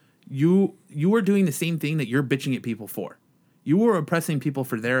that you are doing the same thing that you're bitching at people for. You are oppressing people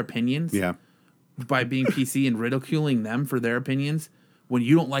for their opinions yeah. by being PC and ridiculing them for their opinions when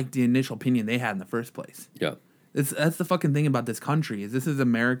you don't like the initial opinion they had in the first place. Yeah. That's the fucking thing about this country. This is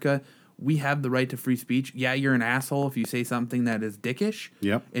America. We have the right to free speech. Yeah, you're an asshole if you say something that is dickish.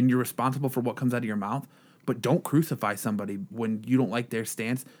 Yep. And you're responsible for what comes out of your mouth. But don't crucify somebody when you don't like their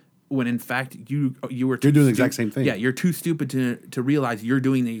stance. When in fact you were You're doing the exact same thing. Yeah, you're too stupid to realize you're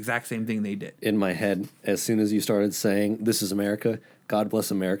doing the exact same thing they did. In my head, as soon as you started saying "This is America," "God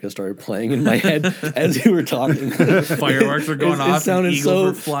Bless America" started playing in my head as you were talking. Fireworks are going It off. sounded and eagles so-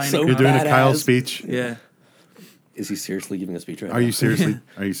 are flying. so across. You're doing a Badass. Kyle speech. Yeah. Is he seriously giving a speech right Are now? you seriously?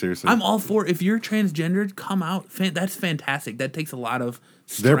 Are you seriously? I'm all for if you're transgendered, come out. That's fantastic. That takes a lot of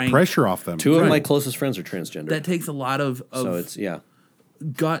Their strength. pressure off them. Two of Right. my closest friends are transgender. That takes a lot of so it's, yeah.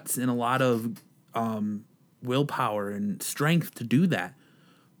 guts and a lot of willpower and strength to do that.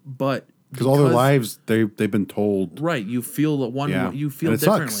 But Because all their lives they've been told. right, you feel that one. Yeah, You feel and it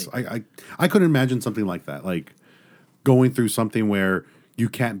differently. sucks. I couldn't imagine something like that. Like going through something where you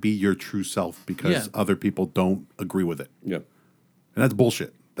can't be your true self because Yeah. other people don't agree with it, Yeah. and that's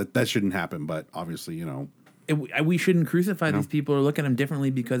bullshit. That shouldn't happen. But obviously, We shouldn't crucify these people or look at them differently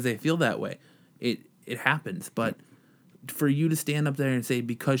because they feel that way. It happens, but for you to stand up there and say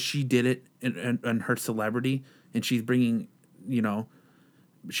because she did it and her celebrity and she's bringing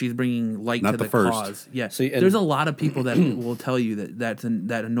light Not to the the first. cause. Yeah, See, and- there's a lot of people that will tell you that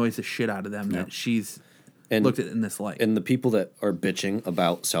annoys the shit out of them that she's And- looked at it in this light. And the people that are bitching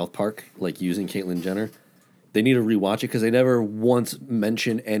about South Park, like using Caitlyn Jenner, they need to rewatch it because they never once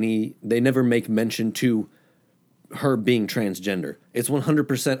mention they never make mention to her being transgender. It's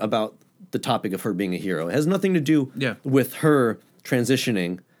 100% about the topic of her being a hero. It has nothing to do Yeah. with her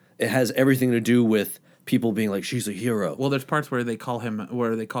transitioning. It has everything to do with people being like, she's a hero. Well, there's parts where they call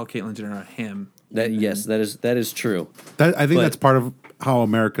Caitlyn Jenner a him. Yes, that is true. I think But- that's part of how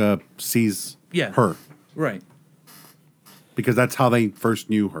America sees Yeah. her, Right. because that's how they first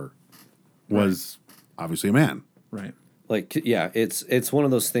knew her. Was obviously a man. Right. Like, yeah, it's one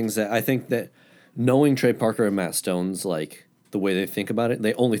of those things that I think that knowing Trey Parker and Matt Stone's, like, the way they think about it,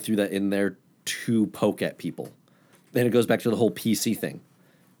 they only threw that in there to poke at people. Then it goes back to the whole PC thing.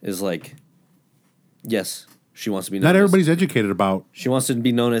 Is like, Yes, she wants to be known Not as- everybody's educated about. She wants to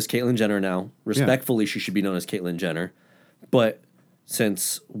be known as Caitlyn Jenner now. Respectfully, she should be known as Caitlyn Jenner. But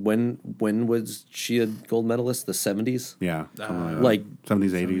since when was she a gold medalist? The 70s? Yeah. Like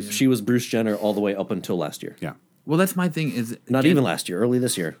 70s, 80s. she was Bruce Jenner all the way up until last year. Yeah. Well, that's my thing. Is Not even last year, early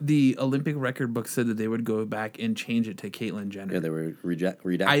this year. the Olympic record book said that they would go back and change it to Caitlyn Jenner. Yeah, they were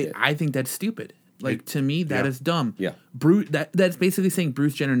redacted. I think that's stupid. Like to me, that is dumb. Yeah. That's basically saying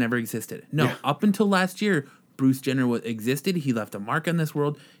Bruce Jenner never existed. No, up until last year, Bruce Jenner existed. He left a mark on this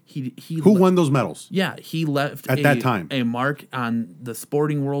world. Who won those medals? Yeah, he left At that time. a mark on the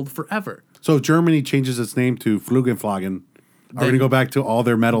sporting world forever. So if Germany changes its name to Flugenflagen, are we going to go back to all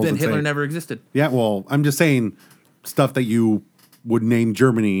their medals Then and Hitler say, never existed. yeah, well, I'm just saying stuff that you would name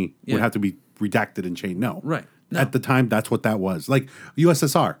Germany Yeah. would have to be redacted and changed. No. Right. No. At the time, that's what that was. Like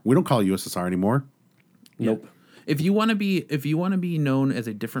USSR. We don't call it USSR anymore. Nope. If you want to be known as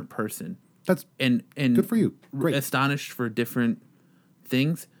a different person That's and good for you. Great. astonished for different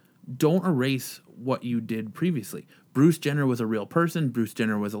things, don't erase what you did previously. Bruce Jenner was a real person. Bruce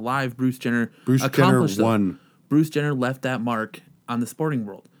Jenner was alive. Bruce Jenner accomplished stuff. won. Bruce Jenner left that mark on the sporting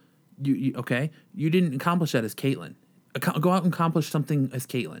world. You okay? You didn't accomplish that as Caitlyn. Go out and accomplish something as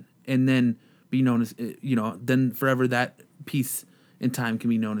Caitlyn, and then be known as Then forever that piece in time can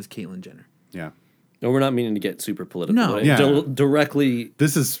be known as Caitlyn Jenner. Yeah. No, we're not meaning to get super political. No. but it Yeah. directly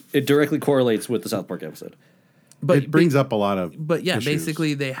It directly correlates with the South Park episode. But brings up a lot of But yeah, issues.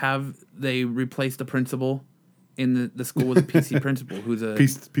 basically they replaced the principal in the school with a PC principal who's a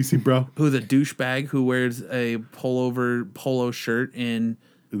PC bro. who's a douchebag who wears a polo shirt and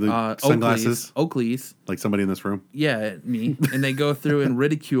The sunglasses. Oakley's. Like somebody in this room. Yeah, me. And they go through and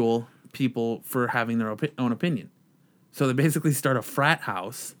ridicule people for having their own opinion. So they basically start a frat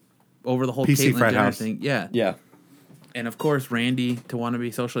house over the whole PC Caitlyn frat Jenner house. thing. Yeah. Yeah. And of course, Randy, to want to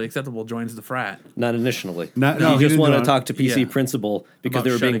be socially acceptable, joins the frat. Not initially. No, he he just didn't wanted do to it. talk to PC Yeah. principal because About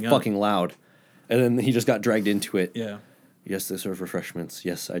they were being shutting up. fucking loud. And then he just got dragged into it. Yeah. Yes, they serve refreshments.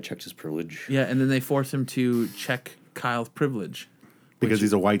 Yes, I checked his privilege. Yeah, and then they force him to check Kyle's privilege. Because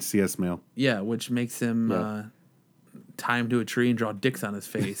he's a white CS male. Yeah, which makes him tie him to a tree and draw dicks on his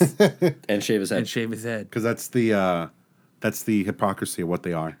face And shave his head. and shave his head. Because that's the hypocrisy of what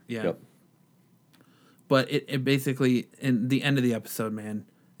they are. Yeah. Yep. But it basically, in the end of the episode, man,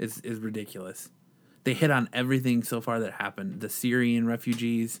 is ridiculous. They hit on everything so far that happened. The Syrian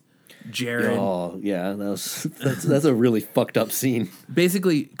refugees, Jared. Oh, yeah. That's a really fucked up scene.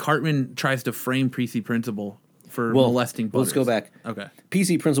 Basically, Cartman tries to frame PC Principal for molesting Butters. Let's go back. Okay.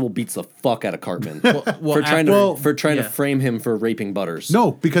 PC principal beats the fuck out of Cartman well, for trying after- to frame him for raping Butters.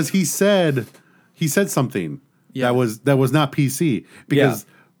 No, because he said something Yeah. that was not PC. Because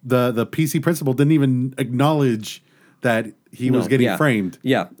the PC principal didn't even acknowledge that he was getting framed.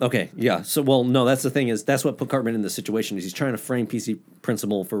 Yeah. Okay. Yeah. So, well, no. That's the thing is that's what put Cartman in this situation is he's trying to frame PC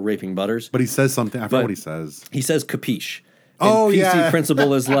principal for raping Butters. But he says something. I forgot But- what he says. He says capiche. And Oh, PC yeah.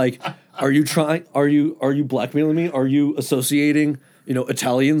 principal is like, are you blackmailing me? Are you associating,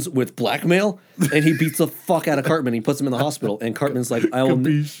 Italians with blackmail? And he beats the fuck out of Cartman. He puts him in the hospital. And Cartman's like, I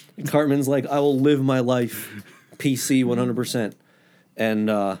will live my life PC 100%. And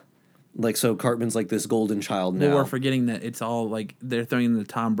so Cartman's like this golden child now. Well, we're forgetting that it's all like they're throwing in the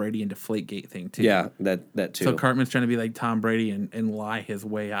Tom Brady and Deflategate thing too. Yeah, that too. So Cartman's trying to be like Tom Brady and lie his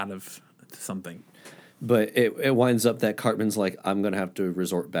way out of something. But it winds up that Cartman's like, I'm going to have to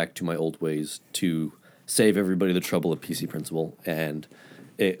resort back to my old ways to save everybody the trouble of PC Principal. And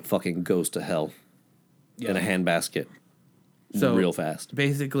it fucking goes to hell in a handbasket So real fast.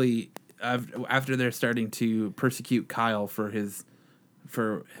 Basically, after they're starting to persecute Kyle for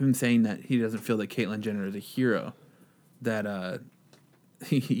him saying that he doesn't feel that Caitlyn Jenner is a hero, that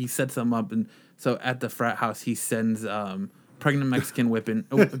he sets them up. And so at the frat house, he sends pregnant Mexican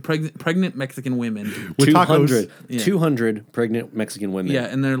pregnant Mexican women. With 200, tacos. Yeah. 200 pregnant Mexican women. Yeah,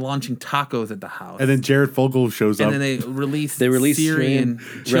 and they're launching tacos at the house. And then Jared Fogle shows and up. then they release Syrian Syrian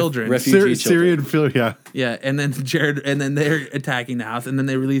children. refugee Syrian children. Yeah. Yeah, and then they're attacking the house, and then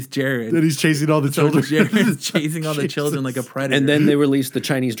they release Jared. And he's chasing all the So children. Jared is chasing all the children like a predator. And then they release the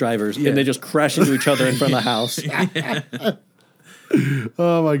Chinese drivers, Yeah. and they just crash into each other in front of the house.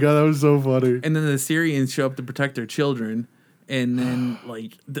 Oh my god, that was so funny. And then the Syrians show up to protect their children. And then,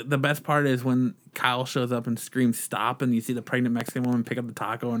 like, the best part is when Kyle shows up and screams "stop," and you see the pregnant Mexican woman pick up the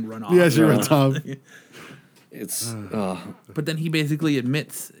taco and run off. Yeah, she runs off. It's But then he basically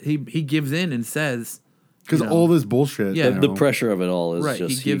admits he gives in and says, Because all this bullshit. Yeah. you the know. pressure of it all is right,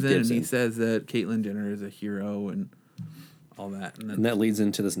 just he gives in and he in. says that Caitlyn Jenner is a hero and all that. And then And that leads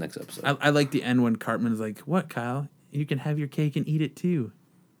into this next episode. I like the end when Cartman's like, "What, Kyle? You can have your cake and eat it too."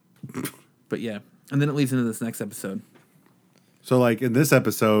 But yeah, And then it leads into this next episode. So, like, in this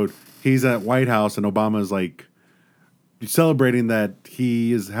episode, he's at White House and Obama's like celebrating that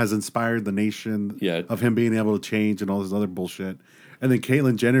he has inspired the nation of him being able to change and all this other bullshit. And then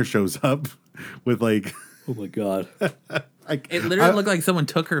Caitlyn Jenner shows up with like, oh my God. It literally looked like someone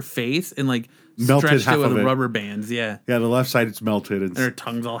took her face and like melted stretched half it with of it. rubber bands. Yeah. Yeah, the left side is melted. And her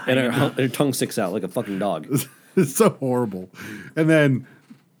tongue's all And hanging out. her tongue sticks out like a fucking dog. It's so horrible. And then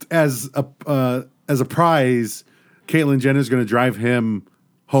as a prize, Caitlyn Jenner's going to drive him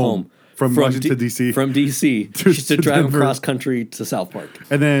home from Washington, D.C. From D.C. She's to drive him cross country to South Park.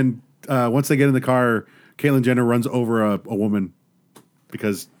 And then once they get in the car, Caitlyn Jenner runs over a woman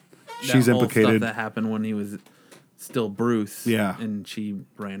because she's that whole implicated. Stuff that happened when he was still Bruce. Yeah. And she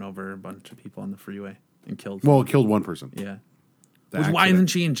ran over a bunch of people on the freeway and killed Well, it killed one person. Yeah. The Which, why accident. isn't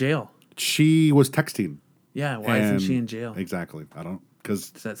she in jail? She was texting. Yeah, why isn't she in jail? Exactly. I don't because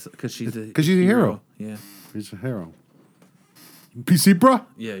Because she's a hero. Yeah. She's a hero. PC, bruh.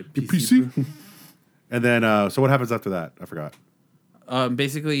 Yeah. You PC. And then, so what happens after that? I forgot.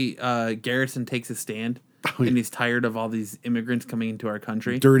 Basically, Garrison takes a stand, and he's tired of all these immigrants coming into our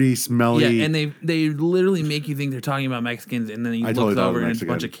country. Dirty, smelly. Yeah, and they literally make you think they're talking about Mexicans, and then he looks totally thought it over was and it's a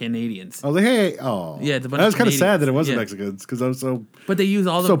bunch Mexican. of Canadians. I was like, hey, oh. Yeah, it's a bunch I was of kind of sad that it Canadians. wasn't Yeah. Mexicans because I was so. But they use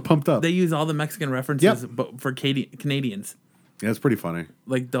all the So pumped up. They use all the Mexican references, Yep. but for Canadians, Yeah, it's pretty funny.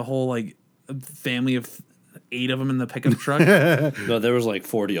 like the whole like family of 8 of them in the pickup truck. No, there was like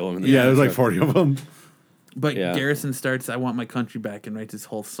 40 of them. In the Yeah, there's like truck. 40 of them. But Yeah. Garrison starts, "I want my country back," and writes this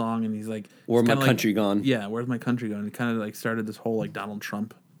whole song, and he's like, Where it's my kinda country gone? Yeah, where's my country gone? It kind of like started this whole like Donald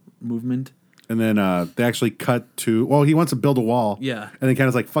Trump movement. And then they actually cut to, well, he wants to build a wall. Yeah. And then kind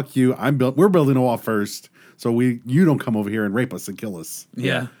of like, fuck you, we're building a wall first. So you don't come over here and rape us and kill us.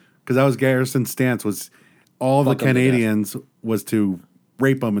 Yeah. Because that was Garrison's stance was all Fuck the 'em to death. Canadians was to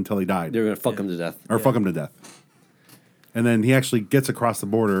rape him until he died. They were going to fuck him to death. Or fuck him to death. And then he actually gets across the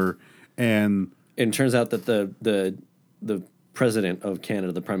border and And it turns out that the president of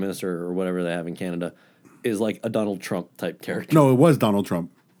Canada, the prime minister or whatever they have in Canada, is like a Donald Trump type character. no, it was Donald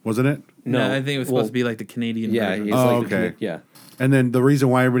Trump, wasn't it? No, I think it was supposed to be like the Canadian Yeah, version. he's Oh, like the- okay. yeah, And then the reason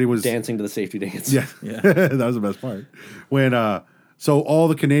why everybody was dancing to the safety dance. Yeah. Yeah. that was the best part. When so all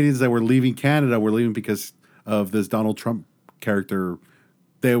the Canadians that were leaving Canada were leaving because of this Donald Trump character.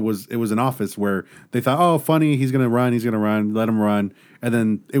 It was an office where they thought, oh, funny, he's gonna run, let him run. And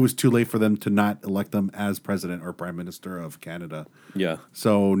then it was too late for them to not elect them as president or prime minister of Canada. Yeah.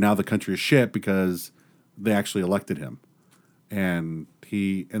 So now the country is shit because they actually elected him. And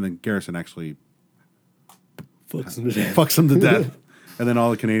then Garrison actually Fucks him to death. fucks him to death. And then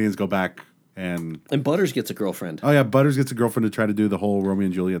all the Canadians go back and And Butters gets a girlfriend. oh yeah, Butters gets a girlfriend to try to do the whole Romeo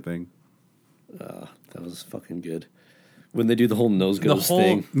and Juliet thing. That was fucking good. When they do the whole nose goes whole-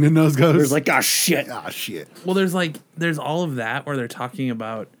 thing. And then those goes There's like, ah, shit. ah shit. Well, there's all of that where they're talking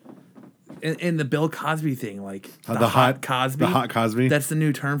about in the Bill Cosby thing, like The hot Cosby. The hot Cosby. That's the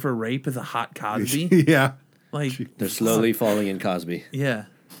new term for rape, is a hot Cosby. yeah. Like, They're slowly falling in Cosby. yeah.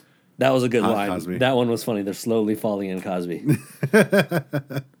 That was a good Hot line. Cosby. That one was funny. They're slowly falling in Cosby.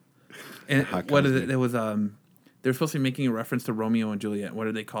 And Hot what is Cosby. it? It was they were supposed to be making a reference to Romeo and Juliet. What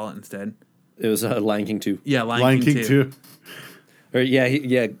did they call it instead? It was Lion King 2. Yeah, Lion King 2. Or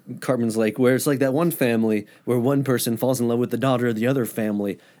yeah, Cartman's like, where it's like that one family where one person falls in love with the daughter of the other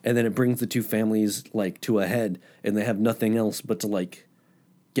family, and then it brings the two families like to a head, and they have nothing else but to like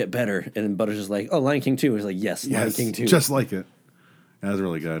get better. And then Butters is like, oh, Lion King 2. He's like, yes, Lion Yes, King 2. just like it. That was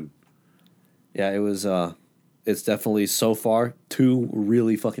really good. Yeah, it was. It's definitely so far 2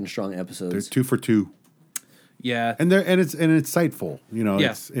 really fucking strong episodes. They're 2 for 2. Yeah. And it's insightful. You know,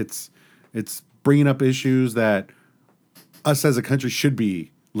 Yeah. it's bringing up issues that us as a country should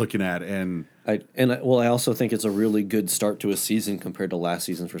be looking at. And I also think it's a really good start to a season compared to last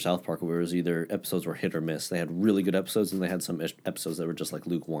season for South Park, where it was either episodes were hit or miss. They had really good episodes, and they had some episodes that were just like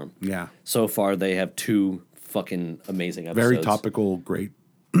lukewarm. yeah, So far, they have 2 fucking amazing episodes. very topical, great.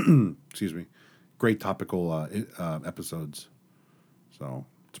 excuse me, great topical episodes. So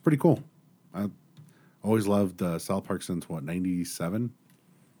it's pretty cool. I always loved South Park since what, 97?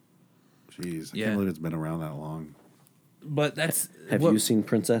 Jeez, I Yeah. can't believe it's been around that long. But that's Have what- you seen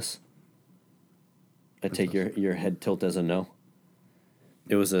Princess? I take your head tilt as a no.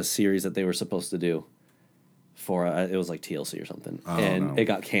 It was a series that they were supposed to do for it was like TLC or something, and no. it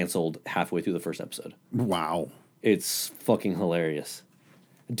got canceled halfway through the first episode. Wow. It's fucking hilarious.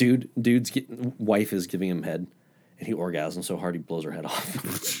 Dude's wife is giving him head, and he orgasms so hard he blows her head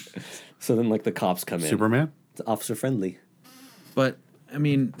off. So then, like, the cops come in. Superman? It's officer friendly. But I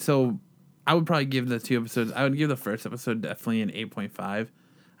mean, so I would probably give the 2 episodes. I would give the first episode definitely an 8.5.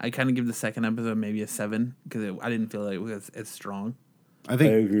 I kind of give the second episode maybe a 7 because I didn't feel like it was as strong. I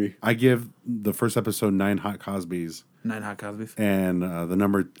think I agree. I give the first episode 9 hot Cosbys, 9 hot Cosby's. and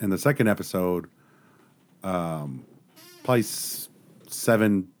the second episode, probably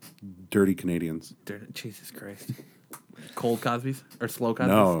 7 dirty Canadians. Jesus Christ. Cold Cosby's or slow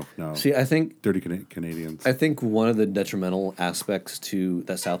Cosby's? No. See, I think Dirty Canadians. I think one of the detrimental aspects to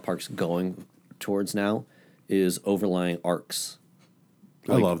that South Park's going towards now is overlying arcs.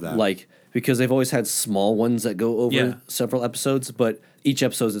 I love that. Like, because they've always had small ones that go over Yeah. several episodes, but each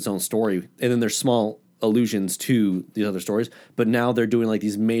episode's its own story. And then there's small allusions to these other stories. But now they're doing like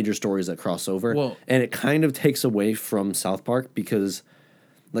these major stories that cross over. Well- and it kind of takes away from South Park because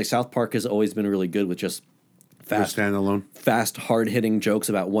like South Park has always been really good with just Just standalone. fast, hard hitting jokes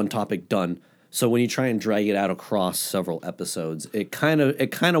about one topic done. So when you try and drag it out across several episodes, it kind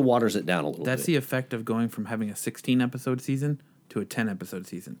of waters it down a little That's bit. the effect of going from having a 16 episode season to a 10 episode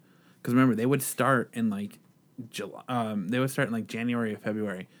season. Because remember, they would start in like July. They would start in like January or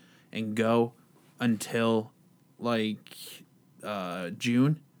February, and go until like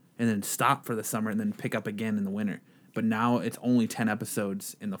June, and then stop for the summer, and then pick up again in the winter. But now it's only 10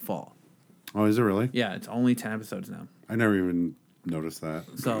 episodes in the fall. Oh, is it really? Yeah, it's only 10 episodes now. I never even noticed that.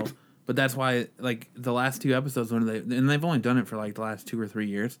 So, but that's why, like, the last 2 episodes, and they've only done it for like the last 2 or 3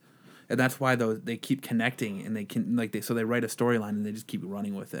 years, and that's why they keep connecting, and they can so they write a storyline and they just keep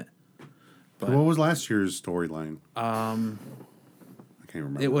running with it. But What was last year's storyline? I can't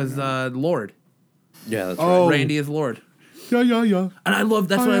remember. it was Lord. Yeah, that's Oh. right. Randy is Lord. Yeah. And I love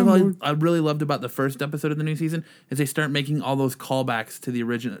that's I what am Lord. I really loved about the first episode of the new season is they start making all those callbacks to the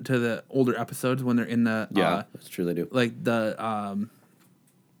original to the older episodes when they're in the Yeah, that's true. They do. like the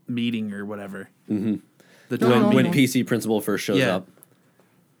meeting or whatever. Mm-hmm. The No, town no, When meeting. PC Principal first shows Yeah. up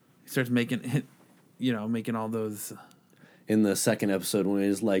He starts making making all those. in the second episode when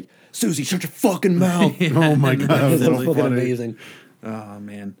he's like, "Susie, shut your fucking mouth." Oh my god, that was That's so fucking funny. amazing. Oh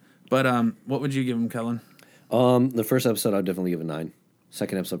man! But what would you give him, Kellen? The first episode I'd definitely give a 9.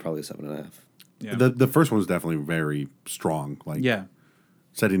 Second episode probably a 7.5. Yeah, The first one was definitely very strong. Like yeah,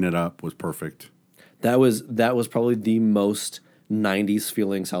 setting it up was perfect. That was probably the most 90s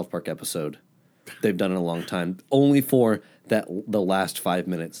feeling South Park episode they've done in a long time. Only for the last 5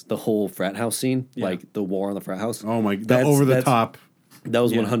 minutes, the whole frat house scene, Yeah. like the war on the frat house. Oh my, That's- over the that's- top. That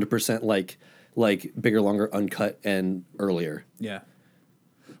was Yeah. 100% like bigger, longer, uncut, and earlier. yeah.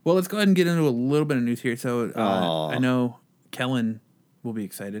 Well, let's go ahead and get into a little bit of news here. So Aw. I know Kellen will be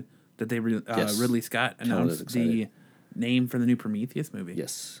excited that Yes. Ridley Scott Kellen is announced the excited. name for the new Prometheus movie.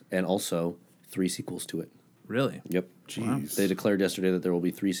 Yes, and also 3 sequels to it. Really? Yep. Jeez. They declared yesterday that there will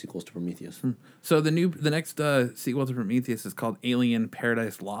be 3 sequels to Prometheus. So the next sequel to Prometheus is called Alien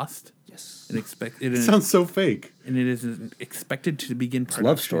Paradise Lost. Yes. It is Sounds so fake. and it is expected to begin It's a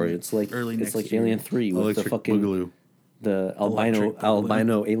love story. It's like early next it's like year. Alien 3 with Electric the fucking Boogaloo. the Electric Boogaloo.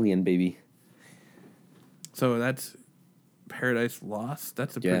 albino alien baby. So that's Paradise Lost.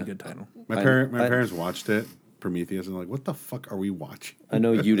 That's a Yeah. pretty good title. My I- parents watched it, Prometheus, and like, what the fuck are we watching? I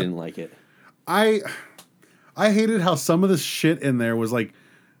know you didn't like it. I hated how some of the shit in there was like,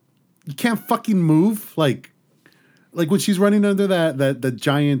 you can't fucking move. Like when she's running under that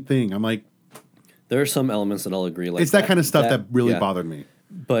giant thing. I'm like, There are some elements that I'll agree. Like it's that kind of stuff that really yeah. bothered me.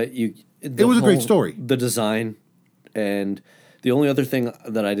 But it was a great story. The design, and the only other thing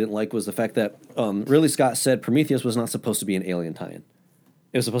that I didn't like was the fact that Ridley Scott said Prometheus was not supposed to be an Alien tie-in.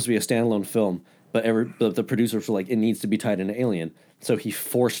 It was supposed to be a standalone film, but the producers were like, it needs to be tied into Alien. So he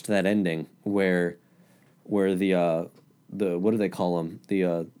forced that ending where the what do they call them?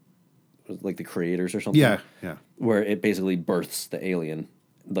 Like the creators or something. Yeah. Where it basically births the alien,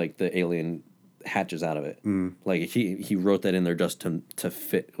 like the alien hatches out of it. Like he wrote that in there just to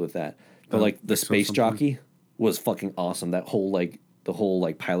fit with that. But like the space something. jockey was fucking awesome. That whole the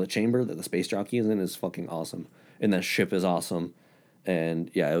whole pilot chamber that the space jockey is in is fucking awesome, and that ship is awesome. And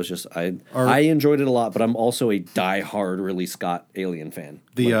yeah, it was just I enjoyed it a lot. But I'm also a diehard Ridley Scott Alien fan,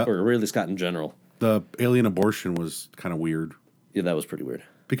 or Ridley Scott in general. The alien abortion was kind of weird Yeah, that was pretty weird.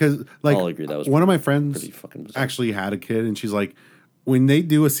 because like I'll agree, that was one of my friends pretty fucking bizarre. actually had a kid, and she's like, when they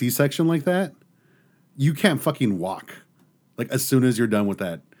do a C-section like that, you can't fucking walk. Like as soon as you're done with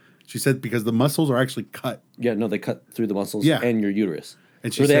that, she said, because the muscles are actually cut. Yeah, no, they cut through the muscles Yeah. and your uterus.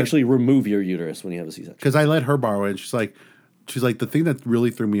 And she Or they said- actually remove your uterus when you have a C-section. Because I let her borrow it, and she's like, the thing that really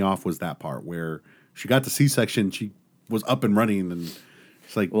threw me off was that part where she got the C-section, she was up and running, and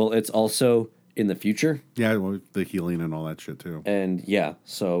it's like, Well, it's also in the future, yeah, well, the healing and all that shit too. and yeah,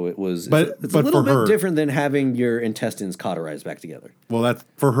 so it was. But- it's but a little for bit her- different than having your intestines cauterized back together. Well, that's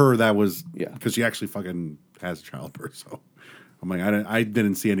for her. That was Yeah. because she actually fucking has childbirth. So I'm like, I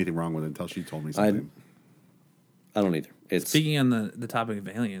didn't see anything wrong with it until she told me something. I don't either. It's Speaking on the topic of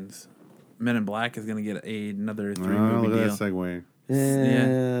aliens, Men in Black is going to get another 3 Oh, movie look at deal. that segue.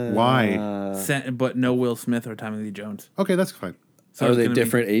 Yeah. Why? But no Will Smith or Tommy Lee Jones. Okay, that's fine. So are it's they gonna be-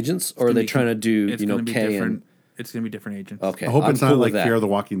 different agents, or are gonna they be- trying to do it's you know gonna be K different. and It's going to be different agents. okay? I hope I'm it's cool not with like that. Fear of the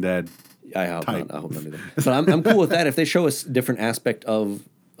Walking Dead. I hope type. not. I hope not either. But I'm cool with that. If they show us different aspect of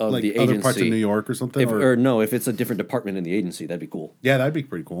Like the other agency, parts of New York or something. or no, if it's a different department in the agency, that'd be cool. Yeah, that'd be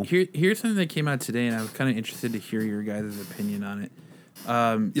pretty cool. Here's something that came out today, and I was kind of interested to hear your guys' opinion on it.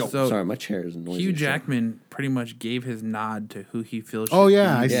 So Sorry, my chair is noisy. Hugh so- Jackman pretty much gave his nod to who he feels. Oh should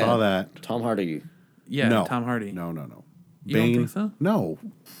yeah, I be. Yeah. saw that. Tom Hardy. Yeah, No, Tom Hardy. No. You don't think so? No.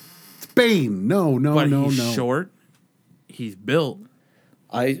 It's Bane. No. But no. he's short. He's built.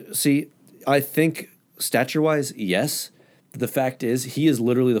 I see. I think stature-wise, yes. The fact is, he is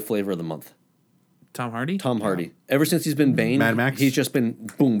literally the flavor of the month. Tom Hardy. Tom Hardy. Ever since he's been Bane, Mad Max? he's just been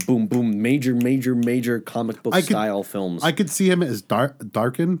boom, boom, boom, major comic book I could- style films. I could see him as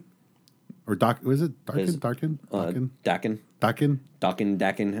Darkin, or was it Is- Darkin? Dakin, Dakin,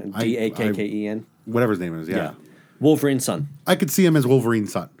 Dakken, whatever his name is. Yeah. yeah, Wolverine's son. I could see him as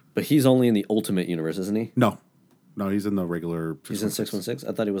Wolverine's son. But he's only in the Ultimate universe, isn't he? No, he's in the regular. He's in 616.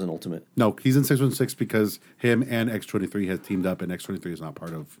 I thought he was an Ultimate. No, he's in 616 because him and X-23 has teamed up, and X-23 is not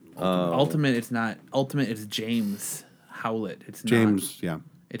part of Ultimate. It's not Ultimate. It's James Howlett. It's James. Not,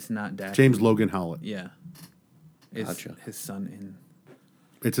 it's not Dak. James Logan Howlett. Yeah. Is Gotcha. his son in?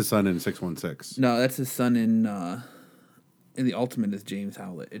 It's his son in 616. No, that's his son in. In the Ultimate is James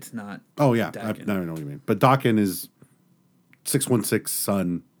Howlett. It's not. Oh yeah, Dakin. now I know what you mean. But Dakin is 616's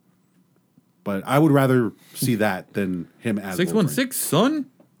son. But I would rather see that than him as 616 son.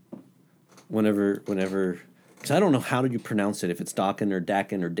 Whenever, because I don't know how do you pronounce it, if it's Dakin or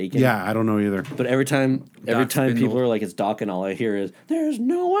Dakin or Dakin. Yeah, I don't know either. But every time Spindle. people are like, it's Dakin, all I hear is, "There's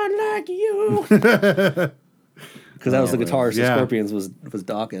no one like you." Because that was the guitarist Yeah. of Scorpions was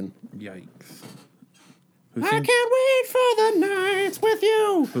Dakin. Yikes. Who I sings, can't wait for the nights with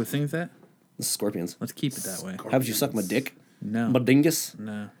you. who sings that? This is Scorpions. Let's keep it that way. How would you suck my dick? No. My dingus?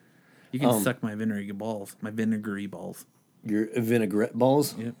 No. You can suck my vinegary balls. My vinegary balls. Your vinaigrette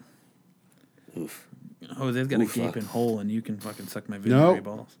balls? Yep. Oof. Jose's got a Oof, gaping hole, and you can fucking suck my vinegary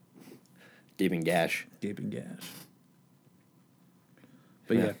balls. Gaping gash. Gaping gash.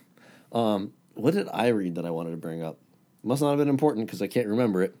 But Yeah. What did I read that I wanted to bring up? Must not have been important because I can't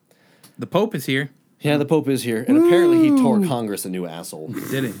remember it. The Pope is here. Yeah, the Pope is here, and apparently he tore Congress a new asshole.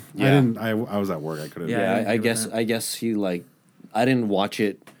 Did he? Yeah. I was at work. I could have. Yeah. Yeah, I hear guess that. I guess he like I didn't watch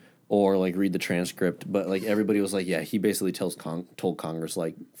it or like read the transcript, but like everybody was like, yeah, he basically told Congress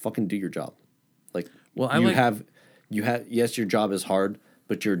like, fucking do your job. Like, Well, I you like- have yes, your job is hard,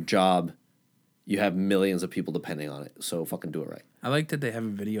 but your job, you have millions of people depending on it, so fucking do it right. I like that they have a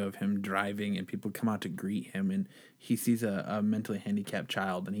video of him driving and people come out to greet him and he sees a mentally handicapped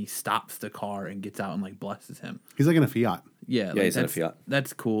child and he stops the car and gets out and like blesses him. He's like in a Fiat. Yeah, like, he's in a that's- Fiat.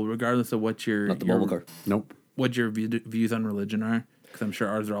 That's cool, regardless of what your Not the your, bubble car. Nope. what your views on religion are, because I'm sure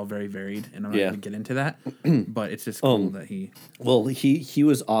ours are all very varied, and I'm not Yeah. going to get into that. But it's just cool that he. Well, he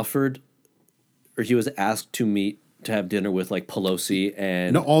was offered, or he was asked to meet to have dinner with like Pelosi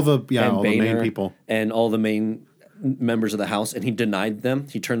and No, all the and all the main Boehner people. and all the main members of the House, and he denied them.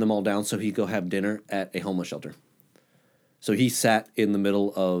 He turned them all down so he could go have dinner at a homeless shelter. So he sat in the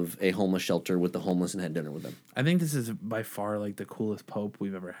middle of a homeless shelter with the homeless and had dinner with them. I think this is by far like the coolest pope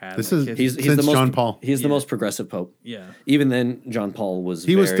we've ever had. This Like, is- his- He's Since the most John Paul. He's the most progressive pope. yeah. Even then, John Paul was.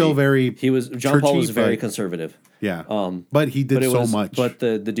 He was still very John Paul was churchy, very but- conservative. Yeah. But he did But it so was, much. But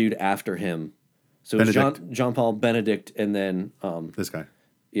the dude after him, so it was Benedict. John Paul, Benedict, and then this guy,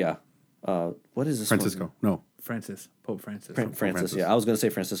 yeah, what is this one? Francisco. No. Pope Francis. Francis. Francis. Yeah, I was gonna say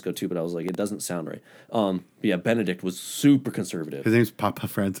Francisco too, but I was like, it doesn't sound right. Yeah, Benedict was super conservative. His name's Papa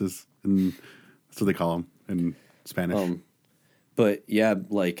Francis, and that's what they call him in Spanish. But yeah,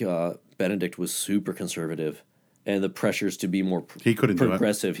 like Benedict was super conservative, and the pressures to be more He couldn't do it.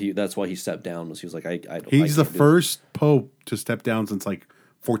 progressive. That's why he stepped down. Was he was like, I don't. He's I the can't do first pope to step down since like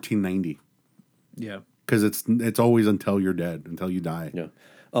 1490, Yeah. because it's always until you're dead, until you die. this.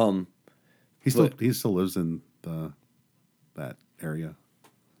 Yeah. He still lives in that area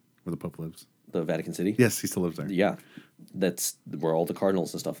where the pope lives. The Vatican City. Yes, he still lives there. Yeah, that's where all the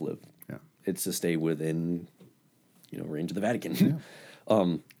cardinals and stuff live. Yeah. It's to stay within, range of the Vatican.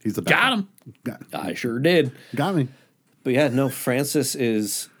 He's the Got him. I sure did. Got me. But yeah, no, Francis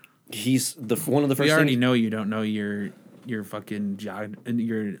he's one of the first. We already things, know you don't know your fucking your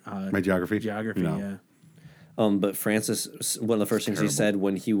My geography. geography. No. Yeah. But Francis, one of the first things he said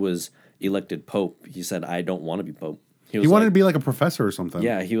when he was elected pope, he said, "I don't want to be pope." He was He wanted like, to be like a professor or something.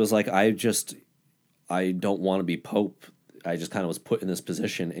 yeah, he was like, I don't want to be Pope. I just kind of was put in this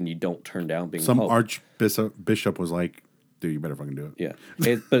position, and you don't turn down being Some Pope. archbishop was like, dude, you better fucking do it.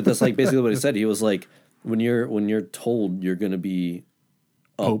 Yeah, but that's like basically what he said. He was like, when you're told you're going to be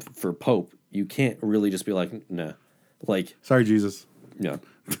up Pope. for Pope, you can't really just be like, nah, like Sorry, Jesus. no,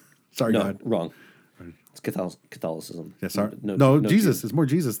 Sorry, no, God. wrong. It's Catholicism. Yeah, sorry. No, Jesus. Jesus. It's more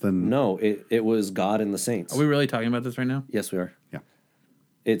Jesus than. No, it was God and the saints. Are we really talking about this right now? Yes, we are. Yeah.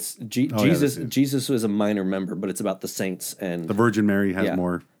 It's Oh, yeah, Jesus. that's it. Jesus was a minor member, but it's about the saints and The Virgin Mary has Yeah.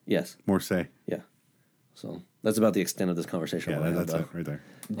 more yes, say. yeah. So that's about the extent of this conversation. Yeah, right now, that's though. it right there.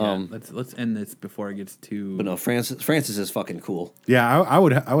 Yeah, let's end this before it gets too. But no, Francis is fucking cool. Yeah, I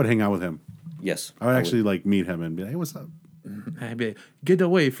would hang out with him. Yes, I would actually like meet him and be like, hey, what's up? I'd be like, get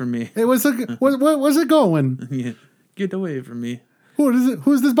away from me. Hey, what's it going? Yeah, get away from me. Who is it?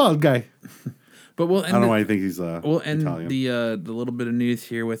 Who's this bald guy? But we'll I end. don't know why you think he's We'll end Italian. the little bit of news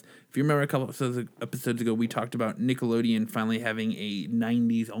here with. If you remember a couple episodes ago, we talked about Nickelodeon finally having a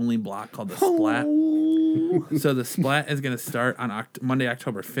 '90s only block called the Splat. So the Splat is going to start on Monday,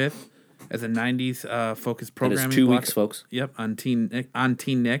 October 5th, as a '90s focused It programming. is 2 block. weeks, folks. Yep, on Teen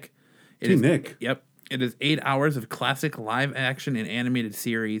Nick. It Teen is- Nick? Yep. It is 8 hours of classic live action and animated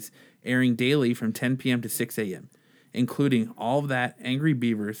series airing daily from 10 p.m. to 6 a.m., including all of that, Angry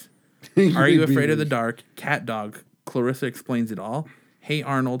Beavers, Are You Afraid of the Dark, Cat Dog, Clarissa Explains It All, Hey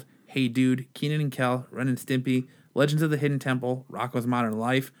Arnold, Hey Dude, Keenan and Kel, Ren and Stimpy, Legends of the Hidden Temple, Rocko's Modern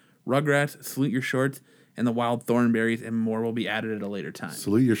Life, Rugrats, Salute Your Shorts, and the Wild Thornberries, and more will be added at a later time.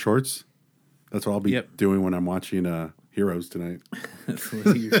 Salute your shorts. That's what I'll be Yep. doing when I'm watching Heroes tonight.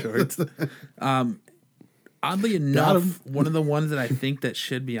 Salute Your Shorts. Oddly enough, one of the ones that I think that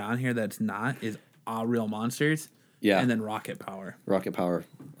should be on here that's not is Real Monsters. Yeah. And then Rocket Power, Rocket Power,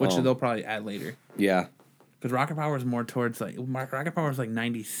 which they'll probably add later. yeah. Because Rocket Power is more towards Rocket Power is like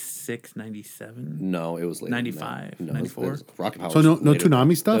 96, 97. No, it was later. 95, than that. No, 94? Rocket Power. So was no later.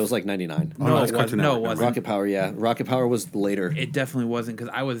 Toonami stuff? It was like 99. Oh, no, it's it Cartoon wasn't. No, it Network. wasn't. Rocket Power, yeah. Rocket Power was later. It definitely wasn't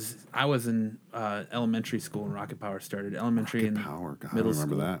because I was in elementary school when Rocket Power started. Elementary and Power. God, I middle don't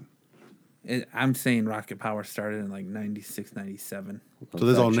remember school. that. I'm saying Rocket Power started in like 96, 97. So this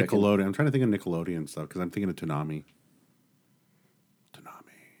is all fact checking. Nickelodeon. I'm trying to think of Nickelodeon stuff because I'm thinking of Toonami.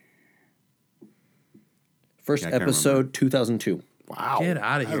 First Yeah, I can't episode, 2002. Wow. Get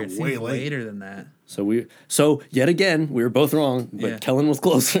out of here. It That's seems way late. later than that. So yet again, we were both wrong, but Yeah. Kellen was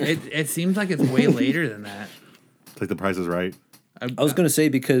closer. It seems like it's way later than that. It's like The Price is Right. I was gonna say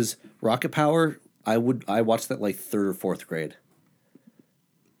because Rocket Power, I watched that like 3rd or 4th grade.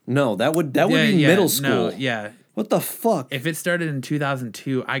 No, that would be middle school. No, yeah. What the fuck? If it started in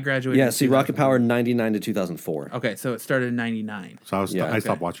 2002, I graduated. Yeah, in see, Rocket 2000. Power 99 to 2004. Okay, so it started in 99. So I Yeah, I okay.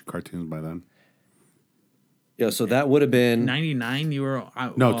 stopped watching cartoons by then. Yeah, so that would have been 99, you were.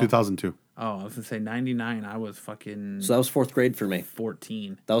 No, 2002. Oh, I was going to say 99, I was fucking so that was 4th grade for me.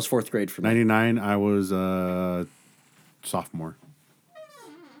 14. That was 4th grade for me. 99, I was sophomore.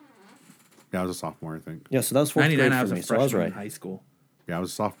 Yeah, I was a sophomore, I think. Yeah, so that was 4th 99, grade I for was a me. So I was freshman in right. high school. Yeah, I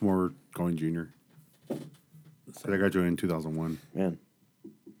was a sophomore going junior. So I graduated in 2001. Man,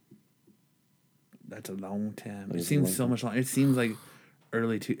 That's a long time. That It is a seems long so time. much longer. It seems like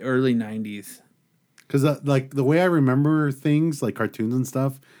early 90s. Because like the way I remember things, like cartoons and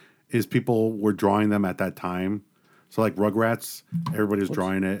stuff, is people were drawing them at that time. So like Rugrats, everybody was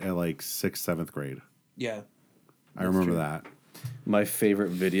drawing it at like 6th, 7th grade. Yeah. I remember true. that. my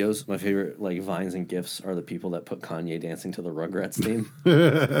favorite videos, my favorite like vines and gifs are the people that put Kanye dancing to the Rugrats theme.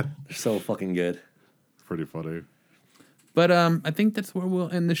 They're so fucking good. Pretty funny. But I think that's where we'll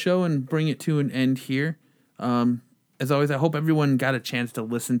end the show and bring it to an end here. As always, I hope everyone got a chance to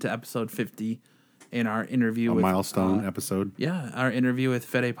listen to episode 50 in our interview A with milestone episode Yeah, our interview with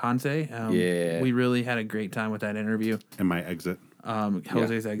Fede Ponce. Yeah. We really had a great time with that interview. and my exit.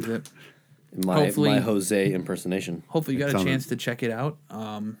 Jose's exit. My Hopefully- Jose impersonation. Hopefully, you got a sounded- chance to check it out.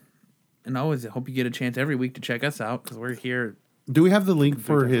 And always hope you get a chance every week to check us out because we're here. Do we have the link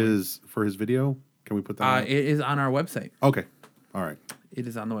for his video? Can we put that? out? It is on our website. Okay. All right. It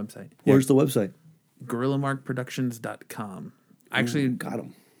is on the website. Where's the website? GorillaMarkProductions.com. I actually Got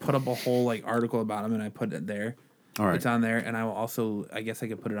him. put up a whole article about him and I put it there. All right. It's on there, and I will also. I guess I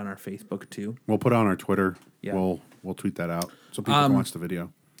could put it on our Facebook too. We'll put it on our Twitter. Yeah. We'll tweet that out so people can watch the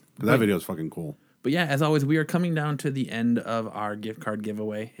video. 'Cause that video is fucking cool. But yeah, as always, we are coming down to the end of our gift card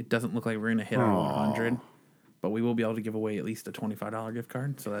giveaway. It doesn't look like we're gonna hit our 100, but we will be able to give away at least a $25 gift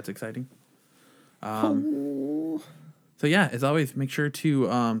card, so that's exciting. So yeah, as always, make sure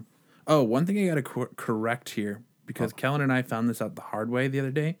to. One thing I got to correct here because Kellen and I found this out the hard way the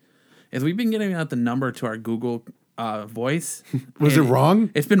other day, is we've been getting out the number to our Google voice. Was it And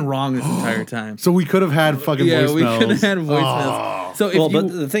wrong? It's been wrong this entire time. So we could have had fucking Yeah, voicemails. we could have had voicemails. So if Well, you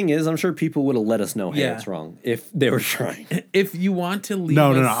but the thing is, I'm sure people would have let us know, hey, Yeah. it's wrong if they were trying. if you want to leave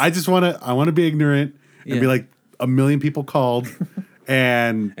No. us, I just want to. I want to be ignorant and be Yeah. like, 1 million people called,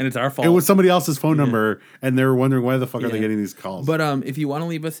 and and it's our fault. it was somebody else's phone number, and they were wondering why the fuck are they Yeah. getting these calls. But if you want to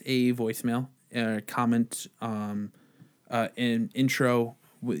leave us a voicemail, comment, an intro,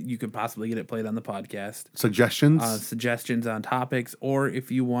 you could possibly get it played on the podcast. Suggestions? Suggestions on topics, or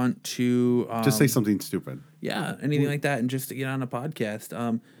if you want to just say something stupid. yeah, anything like that, and just to get on a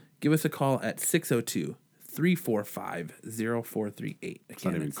podcast, give us a call at 602-345-0438. It's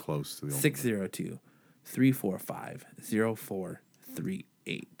not even close to the old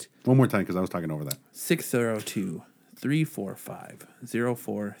 602-345-0438. One more time, because I was talking over that.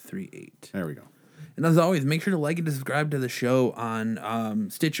 602-345-0438. There we go. And as always, make sure to like and subscribe to the show on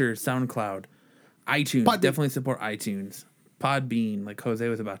Stitcher, SoundCloud, iTunes. Podbean. Definitely support iTunes. Podbean, like Jose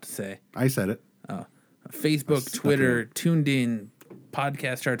was about to say. I said it. Facebook, stuck Twitter, tuned in,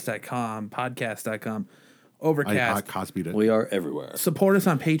 podcastcharts.com, podcast.com, I Overcast. Cosby'd it. We are everywhere. Support us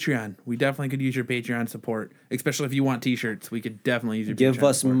on Patreon. We definitely could use your Patreon support, especially if you want t-shirts. We could definitely use your Give Patreon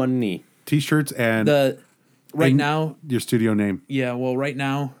us support. money. T-shirts and Right and now, your studio name. yeah, well, right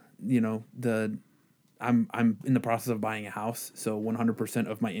now, I'm in the process of buying a house, so 100%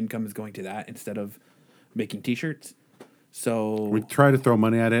 of my income is going to that instead of making t-shirts. So We try to throw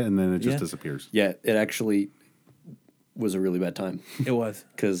money at it, and then it just Yeah. disappears. Yeah, it actually was a really bad time it was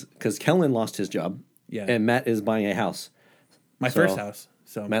because Kellen lost his job. Yeah. And Matt is buying a house. my So, first house.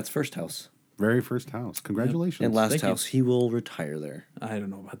 So Matt's first house. Very first house. Congratulations. And last Thank you. house, he will retire there. I don't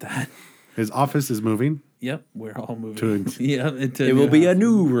know about that. His office is moving. Yep, we're all moving. To- yeah, into It will be a house.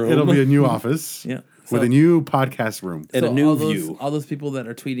 new room. It'll be a new office. Yeah. With So- a new podcast room. And a new all view. all those people that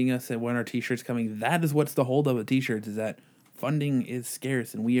are tweeting us and when our t-shirts coming, that is what's the holdup with t-shirts is that funding is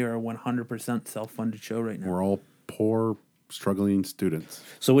scarce, and we are a 100% self-funded show right now. We're all poor, struggling students.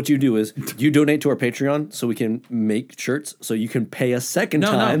 So what you do is you donate to our Patreon so we can make shirts so you can pay a second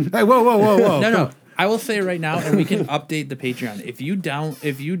No. time. Hey, whoa. No. I will say right now, and we can update the Patreon. If you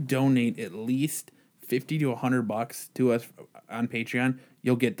donate at least $50 to $100 to us on Patreon,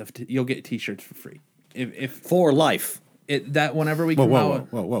 you'll get t-shirts for free. If For life. whenever we Whoa, come whoa, out.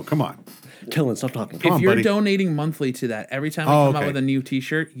 whoa, whoa, come on. Kellen, stop talking. If on, you're buddy. donating monthly to that, every time we Oh, come out okay. with a new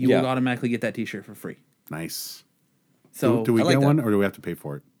T-shirt, you Yeah. will automatically get that T-shirt for free. Nice. So Do we I like get that. one, or do we have to pay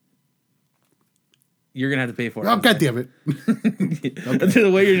for it? you're gonna have to pay for it. Oh, God damn it. The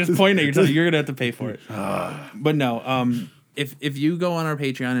way you're just pointing at yourself, you're gonna have to pay for it. But no, if you go on our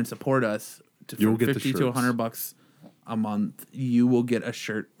Patreon and support us You'll for get the $50 to shirts. $100 a month, you will get a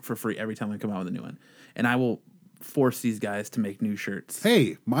shirt for free every time we come out with a new one, and I will force these guys to make new shirts.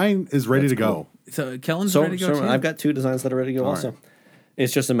 Hey, mine is ready to go. So Kellen's So, ready to go too. I've got 2 designs that are ready to go All also. right.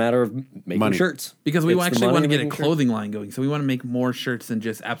 It's just a matter of making Money. shirts. Because we It's the actually money want to of get a making shirts. clothing line going. So we want to make more shirts than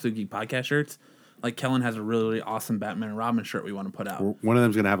just Absolute Geek Podcast shirts. Like Kellen has a really, really awesome Batman and Robin shirt we want to put out. One of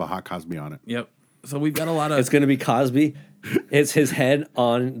them's going to have a hot Cosby on it. Yep. So we've got a lot of It's going to be Cosby. It's his head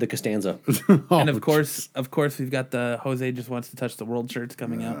on the Costanza. and of course we've got the Jose Just Wants to Touch the World shirts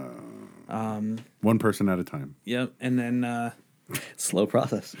coming out. One person at a time. Yep. And then Slow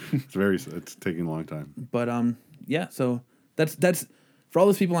process. It's taking a long time. but yeah, so that's for all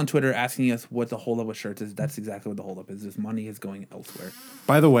those people on Twitter asking us what the holdup with shirts is, that's exactly what the holdup is. This money is going elsewhere.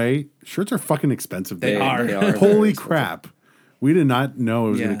 By the way, shirts are fucking expensive. They are. They are Holy very crap. We did not know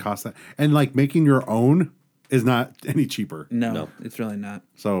it was going Yeah. to cost that. And like making your own is not any cheaper. No, it's really not.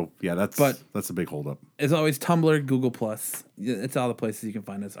 So yeah, that's a big holdup. As always, Tumblr, Google Plus, it's all the places you can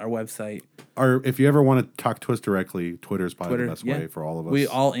find us. Our website, Or if you ever want to talk to us directly, Twitter's probably Twitter. the best yeah. way for all of us. We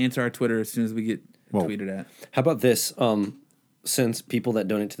all answer our Twitter as soon as we get Whoa. tweeted at. How about this? Since people that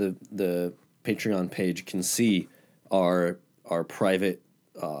donate to the Patreon page can see our private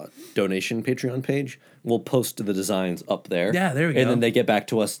donation Patreon page, we'll post the designs up there. Yeah, there we go. And then they get back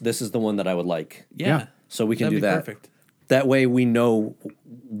to us. This is the one that I would like. Yeah. So we can That'd do be that. Perfect. That way we know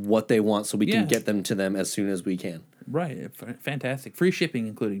what they want, so we Yeah. can get them to them as soon as we can. Right. Fantastic. Free shipping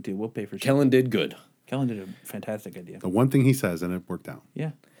including too. We'll pay for shipping. Kellen did good. Kellen did a fantastic idea. the one thing he says, and it worked out.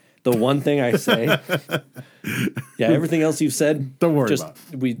 Yeah. The one thing I say, yeah, everything else you've said, Don't worry just,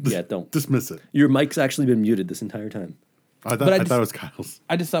 about don't. Dismiss it. Your mic's actually been muted this entire time. I But I thought it was Kyle's.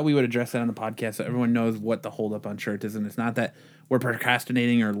 I just thought we would address that on the podcast so everyone knows what the holdup on shirts is, and it's not that we're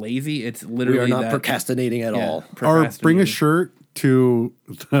procrastinating or lazy. It's We literally are not that, procrastinating at all. Or bring a procrastinating. shirt to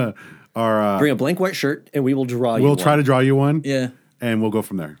our. Bring a blank white shirt, and we will draw you We'll one. try to draw you one. Yeah. And we'll go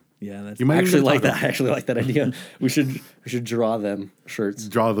from there. Yeah, that's You might I actually even like get that. I actually like that idea. We should draw them shirts.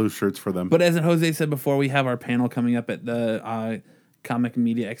 draw those shirts for them. But as Jose said before, we have our panel coming up at the Comic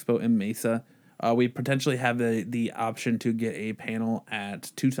Media Expo in Mesa. We potentially have the option to get a panel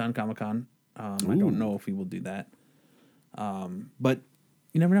at Tucson Comic Con. I don't know if we will do that, but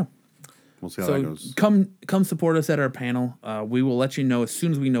you never know. We'll see how that So goes. come support us at our panel. We will let you know as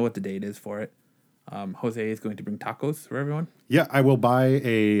soon as we know what the date is for it. Jose is going to bring tacos for everyone. Yeah, I will buy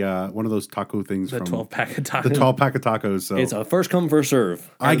a one of those taco things The from 12-pack of tacos. the 12-pack of tacos. So It's a first come first serve.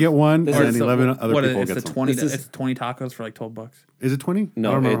 I get one, This and is- 11 other what is people it? get It's the some. 20. This is- It's 20 tacos for like $12. Is it 20? I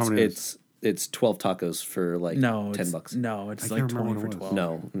No, don't remember how many it is. it's 12 tacos for like No, $10. No, it's I like can't remember 20 what for it was.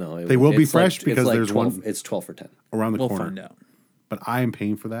 12. No. They will be it's like- fresh it's because like there's 12, one- It's 12 for 10. around the We'll corner. find out. But I am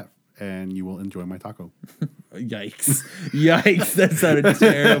paying for that, and you will enjoy my taco. Yikes! Yikes! That sounded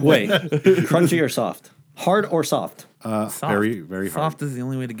terrible. Wait, crunchy or soft? Hard or soft? Soft. Very, very hard. Soft is the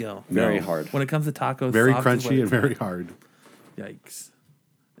only way to go. Very No. hard. When it comes to tacos, Very soft is crunchy where and it's very at. hard. Yikes!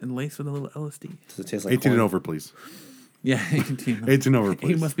 And laced with a little LSD. Does it taste like 18 and corn? over, please. Yeah, 18. 18 over, He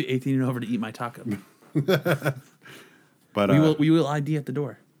please. must be 18 and over to eat my taco. But We will ID at the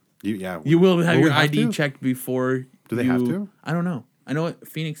door. you You will have we your have ID to? checked before. Do they have to? I don't know. I know at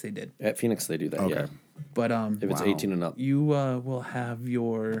Phoenix they did, At Phoenix, they do that, Okay. yeah. but If it's Wow. 18 and up. you will have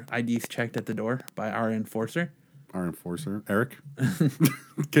your IDs checked at the door by our enforcer, Our enforcer, Eric.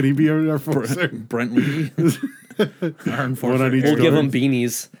 Can he be our enforcer? Brent Lee. Our enforcer. What I need We'll to give go them in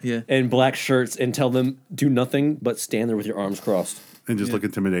beanies Yeah. and black shirts and tell them do nothing but stand there with your arms crossed. And just look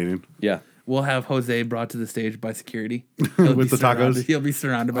intimidating. Yeah. We'll have Jose brought to the stage by security He'll With be the tacos? surrounded- He'll be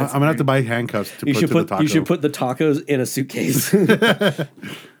surrounded by. I'm gonna have to security. buy handcuffs to You put should to the put taco. you should put the tacos in a suitcase.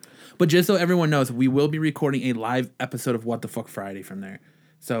 But just so everyone knows, we will be recording a live episode of What the Fuck Friday from there.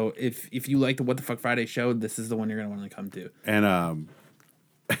 So if you like the What the Fuck Friday show, this is the one you're gonna want to come to. And I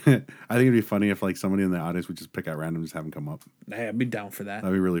think it'd be funny if like somebody in the audience would just pick out random, just have them come up. Hey, I'd be down for that.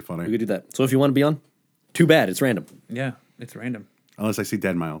 That'd be really We funny. could do that. So if you want to be on, too bad. It's random. Yeah, it's random. Unless I see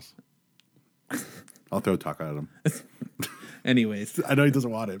Dead Miles, I'll throw a taco at him. Anyways, I know he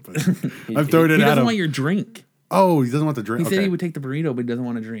doesn't want it, but I'm throwing he it at doesn't him. want your drink. Oh, he doesn't want the drink. He said Okay. he would take the burrito, but he doesn't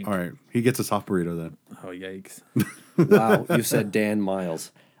want a drink. All right, he gets a soft burrito then. Oh yikes! Wow. You said Dan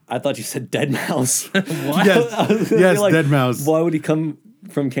Miles. I thought you said Dead Mouse. What? Yes, Dead Mouse. Why would he come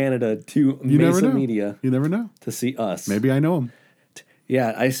from Canada to You never Mesa know. Media You never know. to see us? Maybe I know him.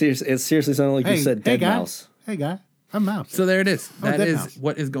 Yeah, it seriously sounded like you said Dead guy. Mouse. Hey guy, I'm Mouse. So there it is. That Dead is Mouse.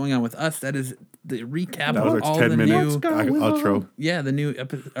 what is going on with us. That is the recap That of was all our the 10 minute new, outro. the new new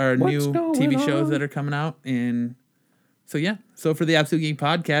going TV on? shows that are coming out. And so yeah, so for the Absolute Geek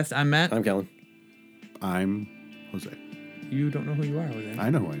Podcast, I'm Matt. I'm Kellen. I'm Jose. You don't know who you are, Jose. I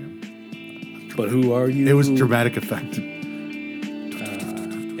know who I am. But who are you? It was dramatic effect.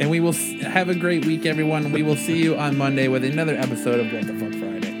 And we will have a great week, everyone. We will see you on Monday with another episode of What the Fuck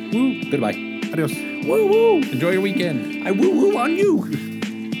Friday. Woo. Goodbye. Adios. Woo woo. Enjoy your weekend. I woo woo on you.